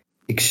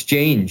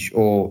exchange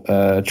or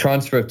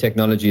transfer of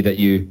technology that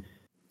you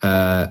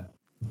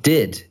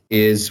did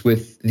is from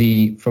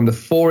the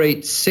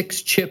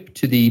 486 chip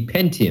to the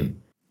Pentium.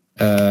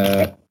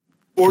 The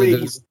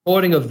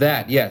recording of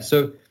that, yeah.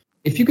 So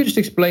if you could just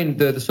explain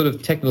the sort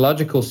of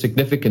technological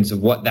significance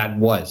of what that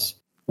was,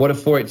 what a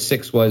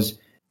 486 was,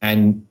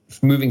 and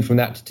moving from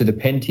that to the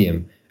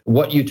Pentium,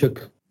 what you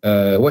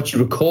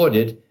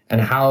recorded,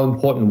 and how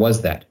important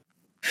was that?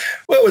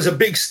 Well, it was a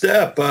big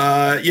step.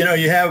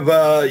 You have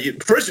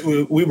first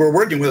we were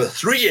working with a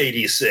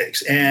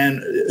 386,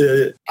 and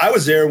I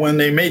was there when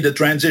they made the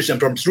transition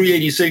from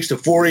 386 to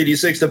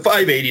 486 to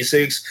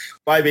 586.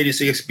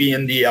 586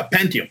 being the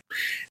Pentium,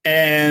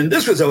 and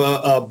this was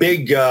a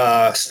big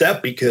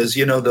step because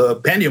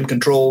the Pentium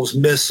controls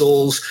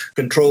missiles,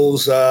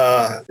 controls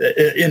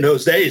in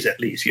those days at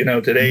least.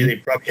 Today they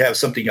probably have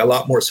something a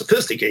lot more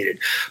sophisticated,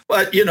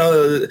 but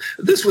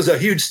this was a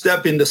huge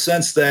step in the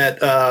sense that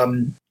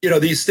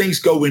these things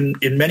go in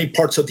many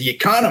parts of the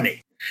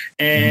economy.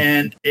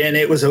 And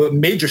it was a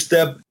major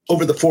step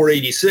over the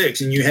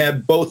 486, and you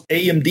had both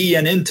AMD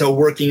and Intel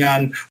working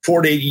on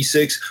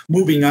 486,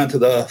 moving on to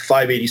the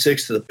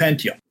 586 to the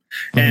Pentium.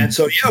 And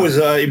so, yeah, it was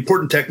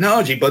important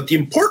technology, but the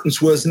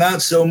importance was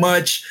not so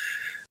much.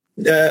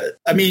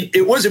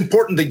 It was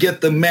important to get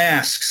the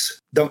masks.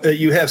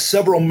 You have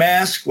several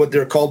masks, what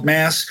they're called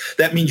masks.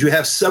 That means you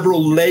have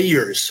several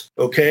layers,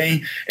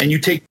 okay? And you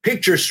take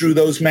pictures through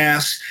those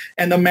masks,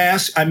 and the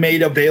masks I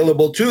made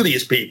available to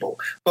these people.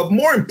 But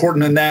more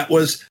important than that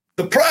was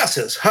the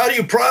process. How do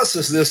you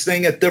process this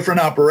thing at different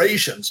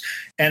operations?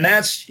 And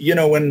that's,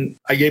 when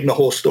I gave them the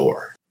whole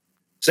store.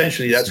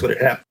 Essentially, that's what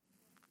it happened.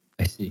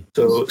 I see.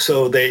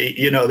 So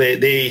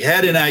they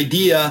had an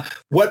idea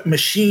what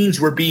machines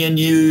were being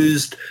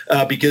used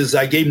because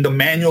I gave them the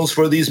manuals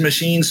for these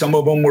machines. Some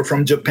of them were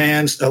from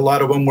Japan. A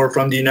lot of them were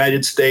from the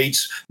United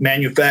States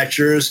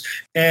manufacturers.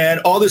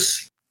 And all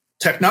this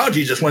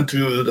technology just went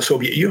to the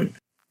Soviet Union.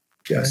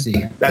 Okay? I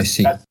see. That's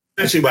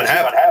essentially what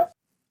happened. I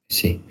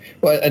see.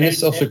 Well, and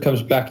this also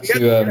comes back to...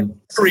 You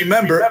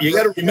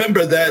got to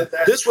remember that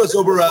this was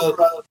over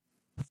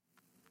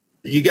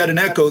you got an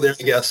echo there,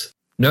 I guess.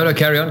 No,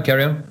 carry on.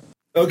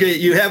 Okay,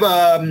 you have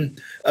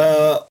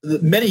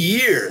many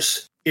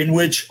years in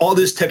which all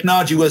this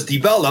technology was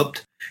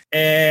developed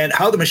and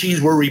how the machines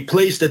were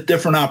replaced at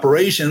different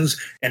operations.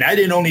 And I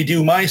didn't only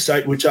do my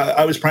site, which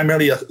I was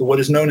primarily what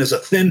is known as a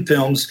thin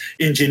films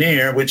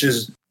engineer, which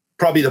is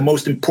probably the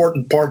most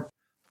important part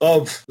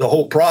of the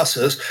whole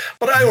process.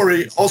 But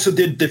I also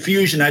did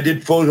diffusion. I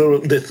did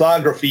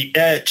photolithography,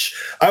 etch.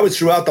 I was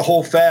throughout the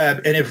whole fab.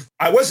 And if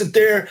I wasn't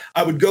there,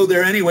 I would go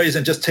there anyways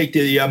and just take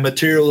the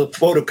material,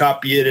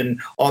 photocopy it, and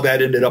all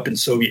that ended up in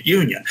Soviet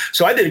Union.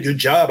 So I did a good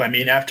job.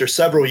 After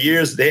several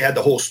years, they had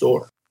the whole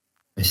store.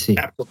 I see.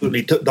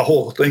 Absolutely, the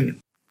whole thing.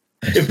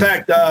 In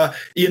fact,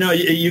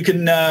 you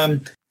can,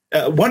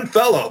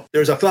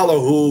 there's a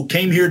fellow who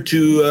came here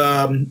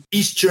to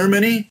East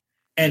Germany,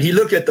 and he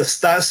looked at the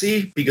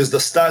Stasi because the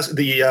Stasi,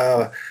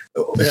 the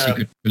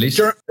secret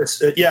police.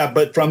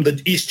 But from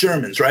the East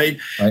Germans, right?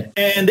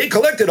 And they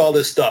collected all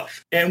this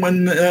stuff. And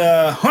when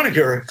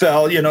Honecker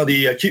fell,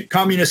 the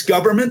communist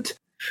government,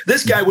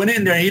 this guy went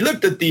in there and he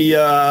looked at the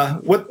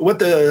what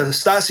the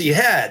Stasi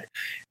had,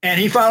 and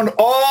he found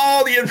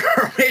all the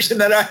information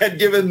that I had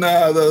given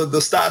the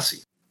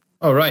Stasi.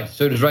 Oh, right.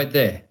 So it was right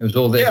there. It was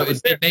all there. Yeah,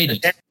 It made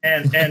it.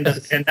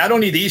 And not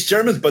only the East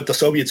Germans, but the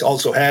Soviets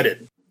also had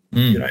it.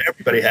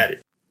 Everybody had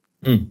it.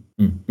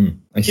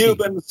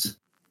 Cubans,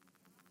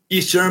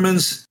 East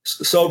Germans,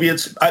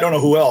 Soviets. I don't know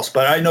who else,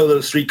 but I know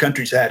those three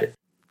countries had it.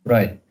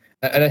 Right.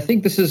 And I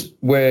think this is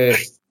where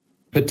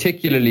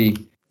particularly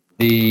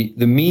the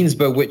means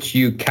by which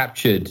you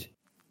captured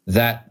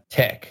that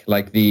tech,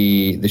 like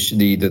the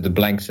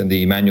blanks and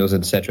the manuals,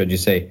 etc., as you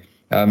say,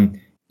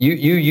 you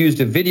used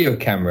a video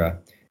camera.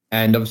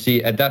 And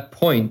obviously at that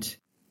point,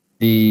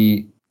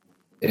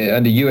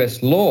 under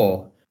US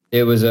law,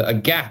 there was a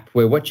gap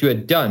where what you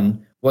had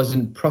done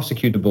wasn't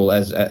prosecutable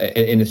as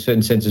in a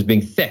certain sense as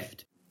being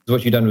theft.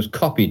 What you done was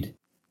copied.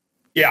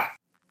 Yeah.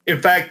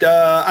 In fact,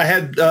 I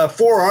had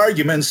 4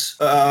 arguments.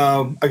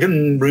 I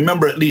can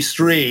remember at least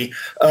 3.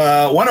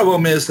 One of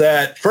them is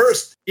that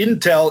first,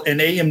 Intel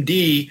and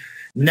AMD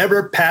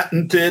never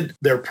patented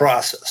their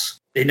process.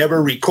 They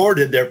never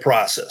recorded their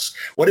process.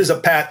 What is a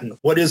patent?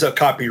 What is a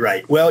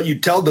copyright? Well, you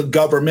tell the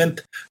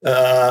government,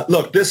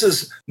 look, this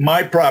is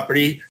my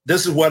property.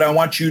 This is what I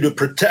want you to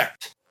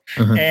protect.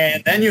 Mm-hmm.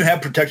 And then you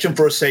have protection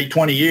for, say,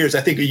 20 years.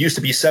 I think it used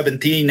to be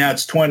 17. Now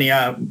it's 20.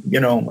 I'm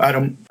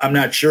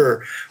not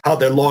sure how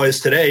their law is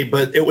today,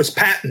 but it was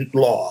patent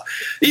law.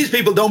 These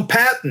people don't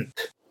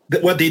patent.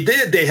 What they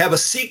did, they have a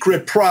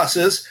secret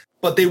process,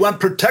 but they want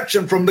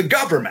protection from the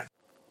government.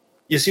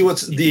 You see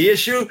what's the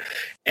issue?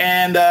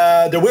 And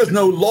there was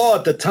no law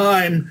at the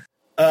time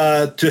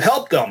to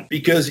help them,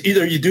 because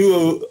either you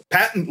do a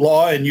patent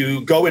law and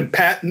you go and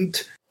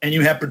patent and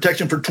you have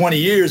protection for 20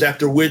 years,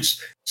 after which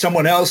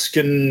someone else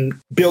can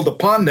build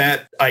upon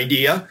that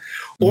idea,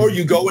 or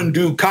you go and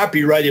do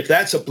copyright, if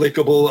that's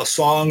applicable, a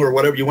song or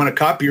whatever you want to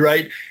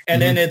copyright,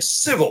 and then it's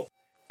civil.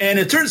 And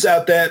it turns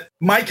out that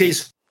my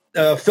case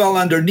fell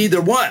under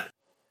neither one.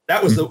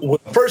 That was the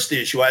first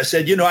issue. I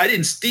said, I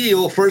didn't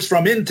steal first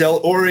from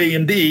Intel or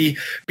AMD,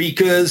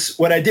 because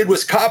what I did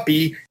was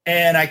copy,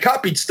 and I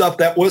copied stuff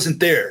that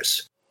wasn't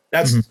theirs.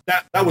 That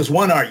was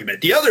one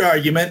argument. The other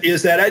argument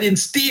is that I didn't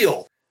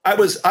steal. I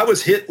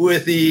was hit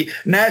with the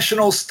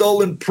National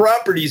Stolen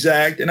Properties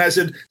Act, and I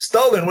said,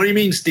 stolen? What do you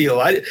mean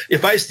steal?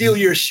 If I steal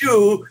your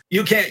shoe,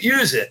 you can't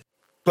use it.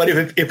 But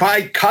if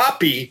I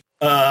copy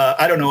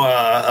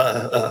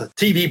a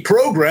TV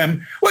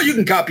program, well, you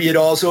can copy it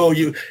also.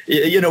 We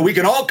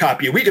can all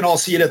copy it. We can all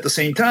see it at the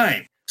same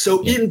time.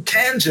 So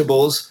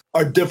intangibles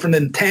are different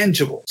than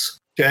tangibles.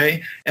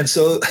 Okay. And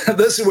so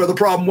this is where the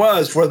problem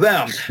was for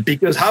them,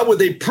 because how would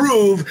they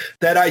prove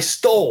that I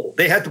stole?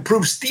 They had to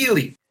prove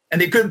stealing, and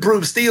they couldn't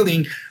prove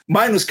stealing.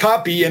 Mine was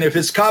copy. And if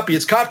it's copy,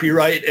 it's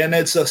copyright, and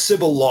it's a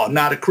civil law,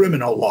 not a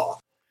criminal law.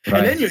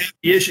 Right. And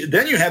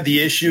then you have the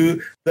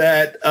issue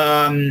that,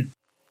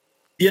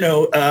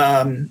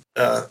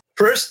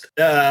 first,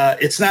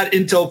 it's not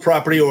Intel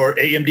property or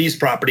AMD's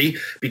property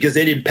because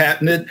they didn't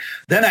patent it.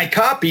 Then I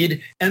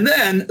copied, and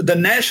then the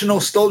National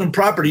Stolen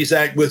Properties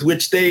Act, with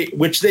which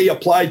they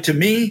applied to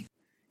me,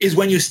 is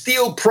when you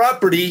steal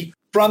property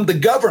from the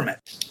government.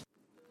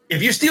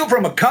 If you steal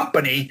from a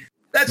company,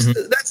 that's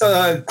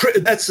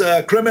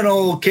a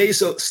criminal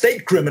case, a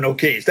state criminal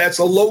case. That's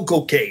a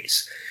local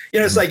case.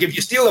 It's like if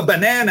you steal a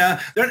banana,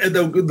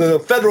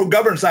 the federal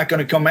government's not going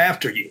to come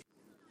after you.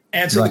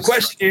 And so the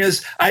question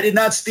is, I did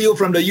not steal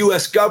from the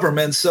U.S.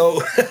 government,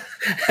 so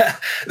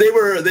they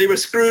were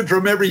screwed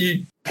from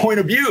every point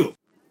of view.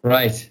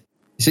 Right.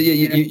 So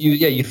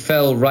you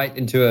fell right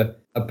into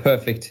a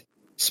perfect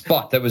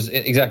spot that was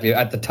exactly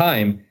at the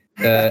time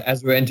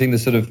as we're entering the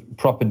sort of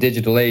proper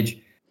digital age,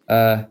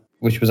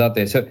 which was out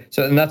there. So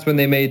and that's when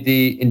they made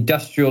the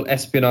Industrial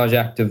Espionage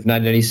Act of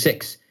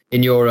 1996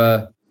 in your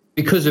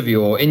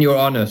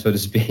honor, so to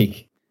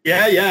speak.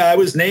 Yeah. I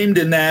was named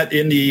in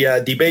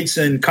the debates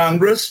in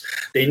Congress.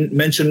 They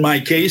mentioned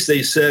my case.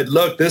 They said,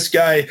 look, this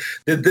guy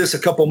did this a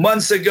couple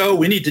months ago.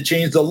 We need to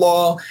change the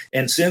law.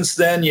 And since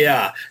then,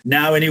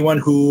 now anyone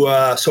who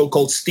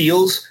so-called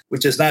steals,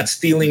 which is not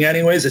stealing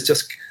anyways, it's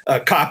just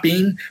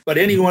copying. But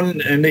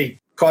anyone, and they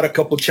caught a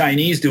couple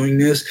Chinese doing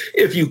this,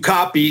 if you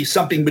copy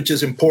something which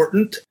is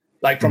important,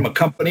 like from a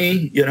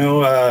company,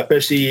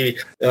 especially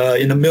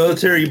in the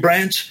military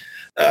branch,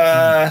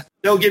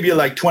 they'll give you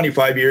like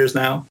 25 years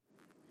now.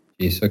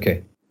 Yes.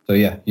 Okay. So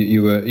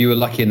you were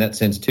lucky in that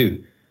sense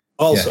too.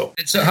 Also.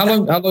 Yeah. So how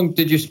long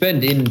did you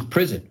spend in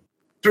prison?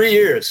 3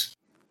 years.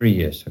 3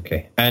 years.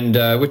 Okay. And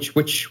which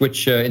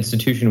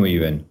institution were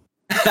you in?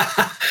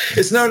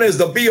 It's known as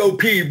the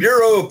BOP,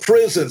 Bureau of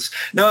Prisons.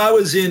 No, I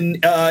was in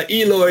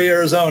Eloy,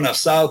 Arizona,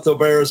 south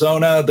of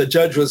Arizona. The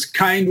judge was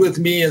kind with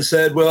me and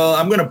said, well,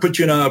 I'm going to put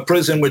you in a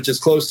prison which is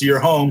close to your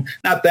home.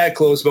 Not that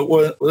close, but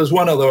it was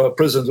one of the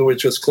prisons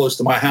which was close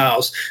to my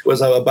house. It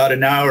was about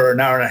an hour and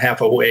a half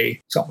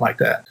away, something like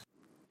that.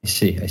 I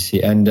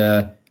see. And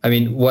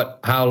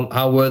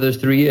how were those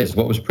 3 years?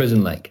 What was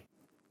prison like?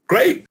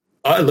 Great.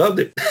 I loved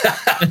it.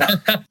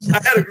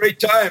 I had a great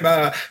time.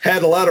 I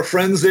had a lot of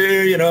friends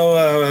there,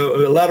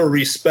 a lot of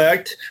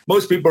respect.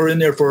 Most people are in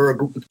there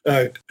for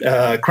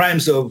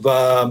crimes of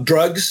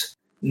drugs.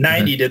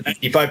 90 to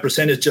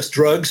 95% is just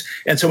drugs.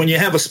 And so when you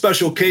have a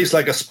special case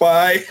like a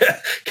spy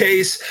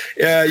case,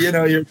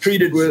 you're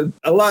treated with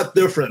a lot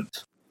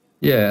different.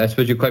 Yeah, I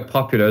suppose you're quite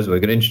popular as well.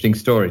 You've got an interesting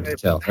story to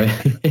tell.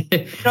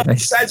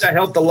 Besides, I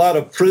helped a lot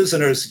of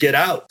prisoners get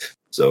out.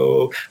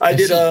 So I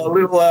did a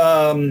little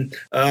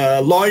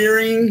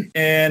lawyering,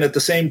 and at the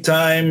same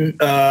time,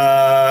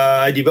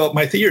 I developed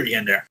my theory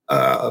in there,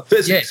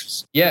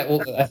 physics. Yeah.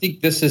 Well, I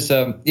think this is,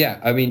 I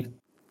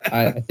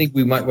think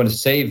we might want to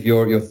save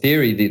your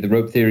theory, the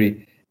rope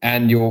theory,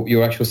 and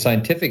your actual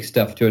scientific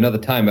stuff to another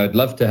time. I'd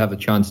love to have a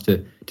chance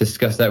to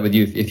discuss that with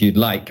you if you'd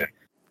like.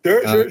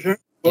 Sure.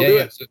 We'll do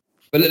it. So,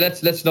 but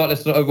let's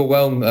not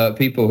overwhelm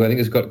people who I think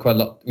has got quite a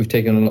lot. We've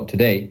taken a lot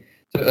today.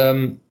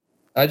 So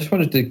I just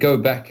wanted to go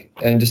back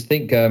and just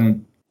think,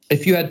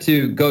 if you had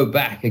to go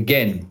back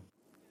again,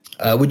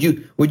 would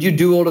you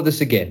do all of this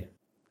again?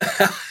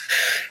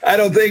 I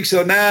don't think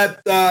so.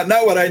 Not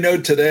what I know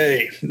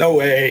today. No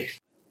way.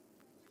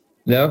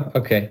 No?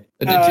 Okay.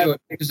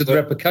 Because of the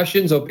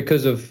repercussions, or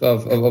because of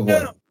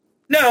what?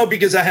 No,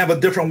 because I have a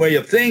different way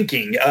of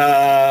thinking,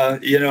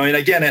 and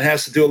again, it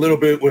has to do a little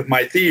bit with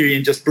my theory.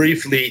 And just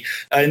briefly,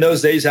 in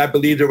those days, I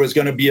believed there was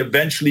going to be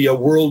eventually a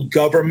world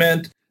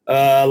government,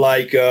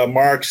 like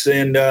Marx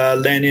and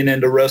Lenin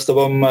and the rest of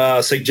them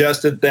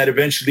suggested that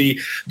eventually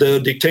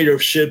the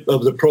dictatorship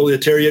of the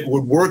proletariat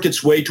would work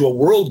its way to a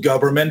world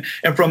government.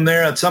 And from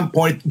there, at some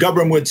point,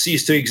 government would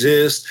cease to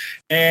exist,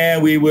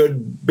 and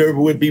there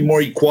would be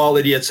more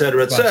equality, et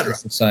cetera, et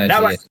cetera.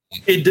 Now,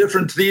 a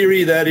different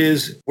theory that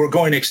is we're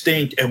going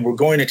extinct, and we're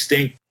going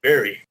extinct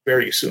very,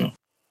 very soon.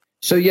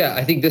 So, yeah,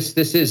 I think this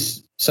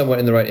is somewhat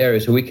in the right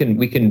area. So we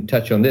can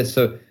touch on this.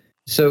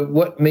 So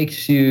what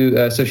makes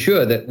you so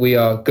sure that we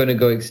are going to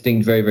go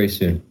extinct very, very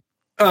soon?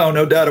 Oh,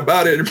 no doubt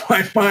about it in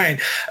my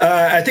mind.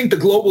 I think the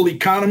global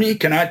economy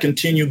cannot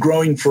continue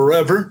growing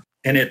forever,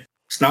 and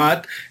it's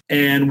not.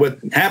 And what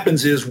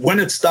happens is when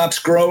it stops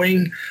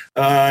growing,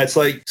 it's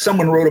like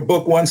someone wrote a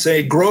book once,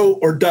 say, grow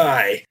or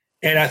die.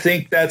 And I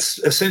think that's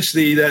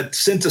essentially that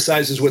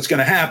synthesizes what's going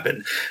to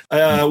happen.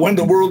 When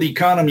the world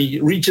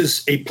economy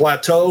reaches a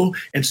plateau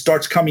and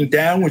starts coming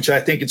down, which I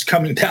think it's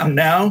coming down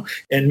now,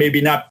 and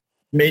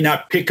may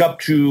not pick up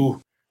to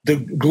the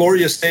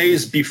glorious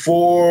days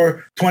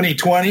before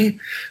 2020.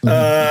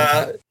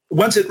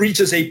 Once it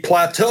reaches a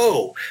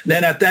plateau,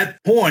 then at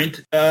that point,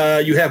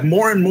 you have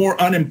more and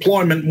more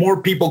unemployment, more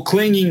people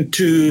clinging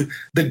to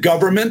the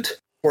government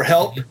for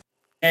help,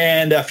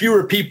 and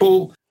fewer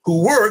people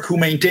who work, who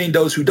maintain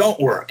those who don't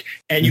work.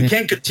 And you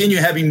can't continue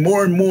having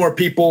more and more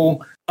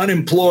people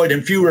unemployed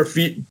and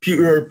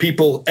fewer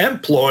people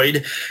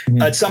employed.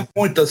 At some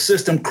point, the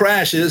system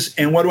crashes.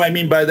 And what do I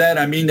mean by that?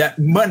 I mean that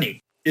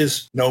money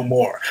is no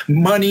more.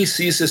 Money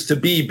ceases to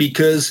be,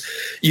 because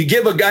you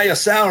give a guy a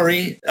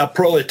salary, a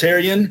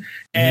proletarian,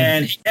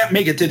 and he can't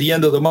make it to the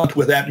end of the month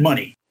with that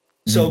money.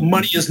 So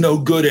money is no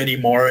good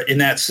anymore in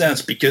that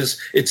sense,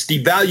 because it's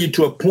devalued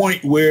to a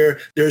point where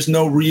there's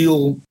no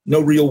real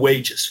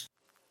wages.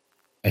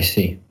 I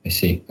see.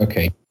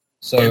 Okay.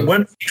 So and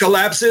when it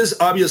collapses,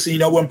 obviously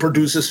no one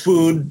produces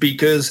food,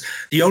 because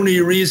the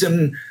only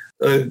reason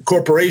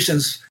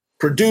corporations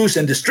produce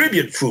and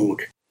distribute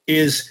food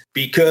is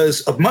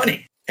because of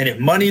money. And if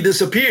money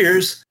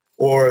disappears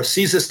or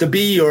ceases to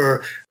be,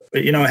 or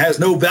has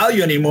no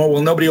value anymore,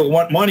 well, nobody will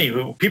want money.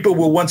 People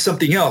will want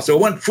something else. They'll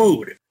want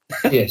food.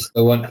 Yes,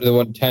 they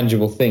want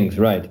tangible things,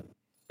 right?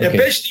 Okay.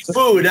 Especially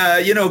food.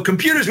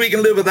 Computers we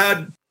can live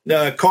without.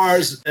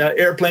 Cars,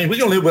 airplanes, we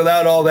can live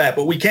without all that,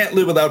 but we can't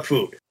live without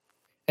food.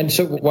 And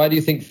so why do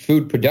you think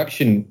food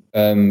production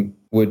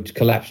would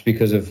collapse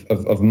because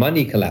of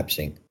money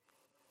collapsing?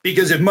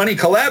 Because if money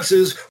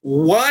collapses,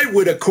 why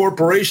would a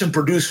corporation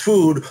produce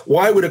food?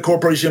 Why would a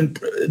corporation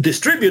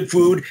distribute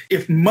food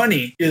if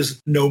money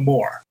is no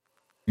more?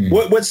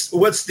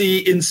 What's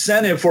the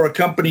incentive for a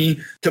company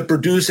to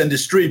produce and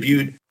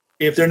distribute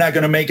if they're not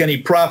going to make any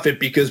profit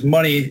because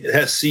money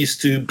has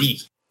ceased to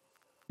be?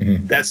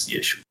 That's the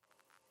issue.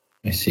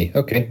 I see.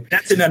 Okay.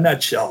 That's in a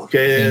nutshell.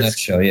 Okay. In a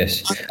nutshell,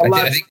 yes.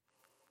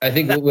 I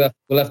think we'll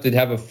have to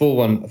have a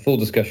full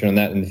discussion on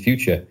that in the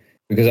future,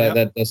 because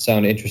that does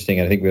sound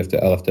interesting. I think we'll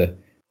have to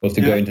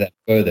go into that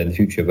further in the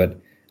future. But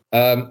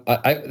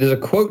there's a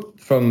quote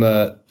from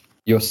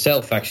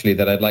yourself actually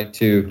that I'd like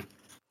to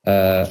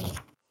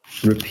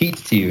repeat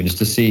to you, just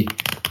to see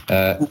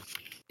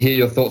hear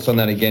your thoughts on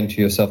that again to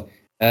yourself.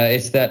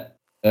 It's that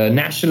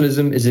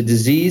nationalism is a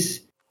disease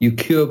you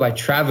cure by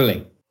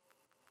traveling.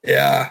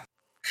 Yeah.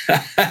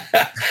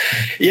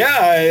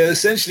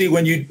 Essentially,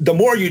 the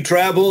more you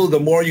travel,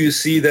 the more you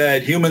see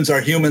that humans are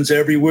humans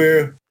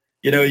everywhere.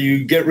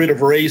 You get rid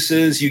of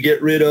races, you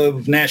get rid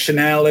of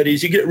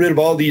nationalities, you get rid of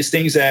all these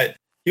things that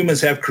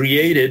humans have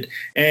created,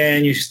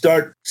 and you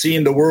start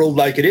seeing the world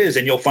like it is,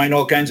 and you'll find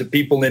all kinds of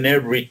people in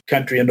every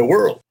country in the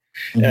world.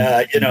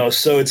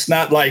 So it's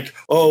not like,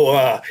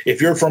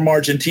 if you're from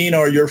Argentina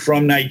or you're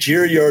from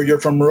Nigeria or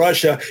you're from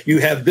Russia, you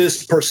have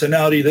this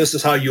personality, this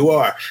is how you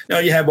are. No,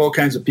 you have all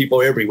kinds of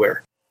people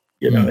everywhere.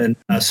 And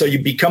so you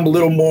become a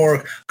little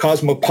more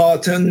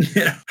cosmopolitan,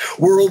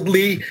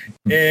 worldly,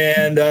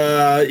 and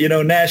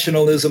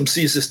nationalism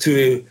ceases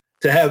to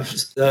have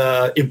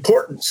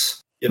importance.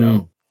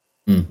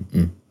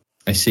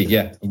 I see.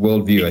 Yeah,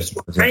 worldview. I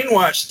suppose.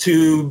 Brainwashed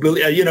to,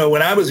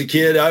 when I was a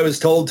kid, I was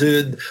told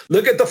to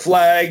look at the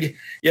flag,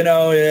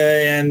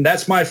 and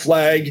that's my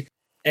flag,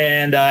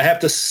 and I have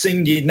to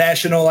sing the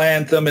national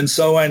anthem and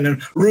so on,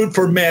 and root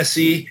for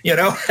Messi,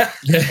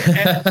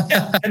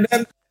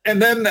 And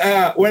then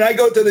when I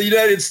go to the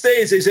United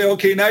States, they say,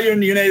 okay, now you're in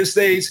the United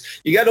States.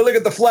 You got to look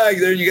at the flag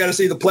there, and you got to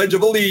say the Pledge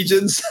of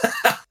Allegiance,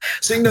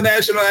 sing the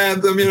national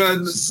anthem.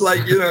 And it's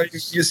like,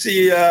 you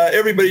see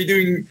everybody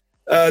doing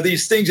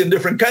these things in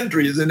different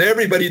countries, and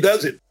everybody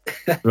does it.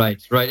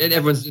 Right. And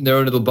everyone's in their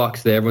own little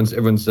box there.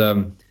 Everyone's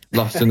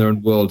lost in their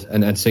own world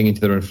and singing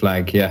to their own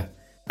flag. Yeah,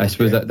 I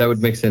suppose that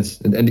would make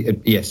sense.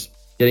 And yes,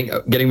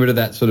 getting rid of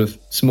that sort of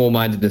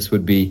small-mindedness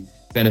would be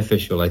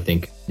beneficial, I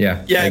think.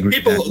 Yeah. Yeah,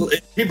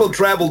 people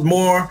traveled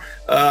more.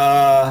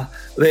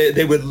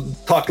 They would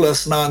talk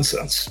less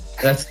nonsense.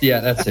 That's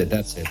it.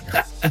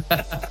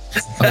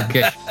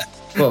 Okay.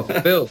 Well,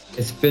 Bill,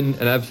 it's been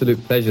an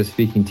absolute pleasure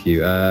speaking to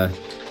you.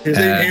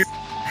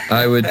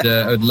 I would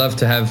love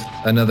to have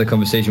another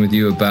conversation with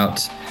you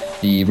about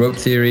the rope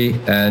theory,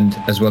 and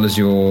as well as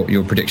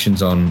your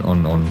predictions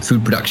on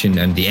food production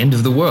and the end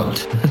of the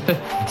world.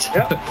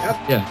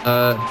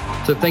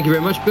 So thank you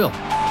very much, Bill.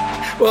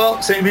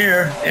 Well, same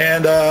here,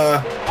 and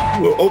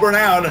we're over and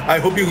out. I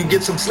hope you can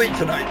get some sleep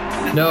tonight.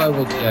 No, I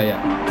will.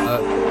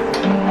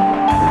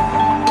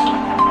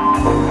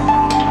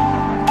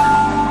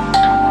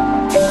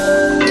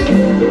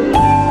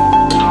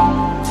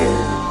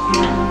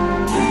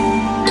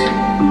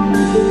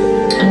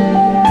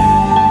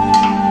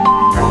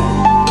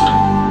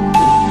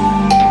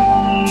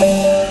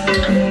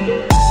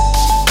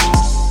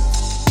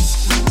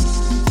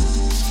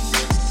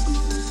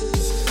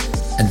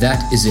 And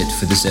that is it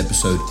for this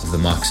episode of the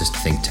Marxist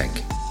Think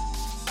Tank.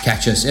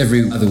 Catch us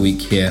every other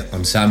week here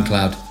on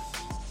SoundCloud.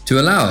 To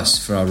allow us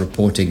for our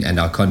reporting and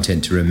our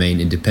content to remain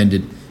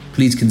independent,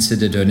 please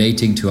consider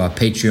donating to our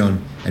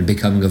Patreon and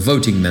becoming a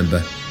voting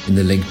member in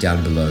the link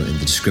down below in the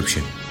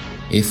description.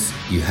 If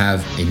you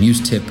have a news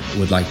tip or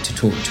would like to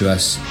talk to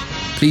us,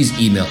 please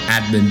email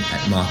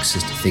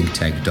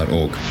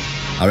admin@marxistthinktank.org.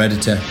 Our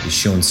editor is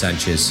Sean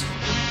Sanchez.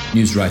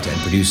 News writer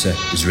and producer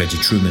is Reggie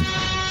Truman.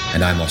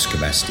 And I'm Oscar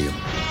Bastille.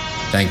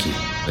 Thank you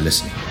for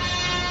listening.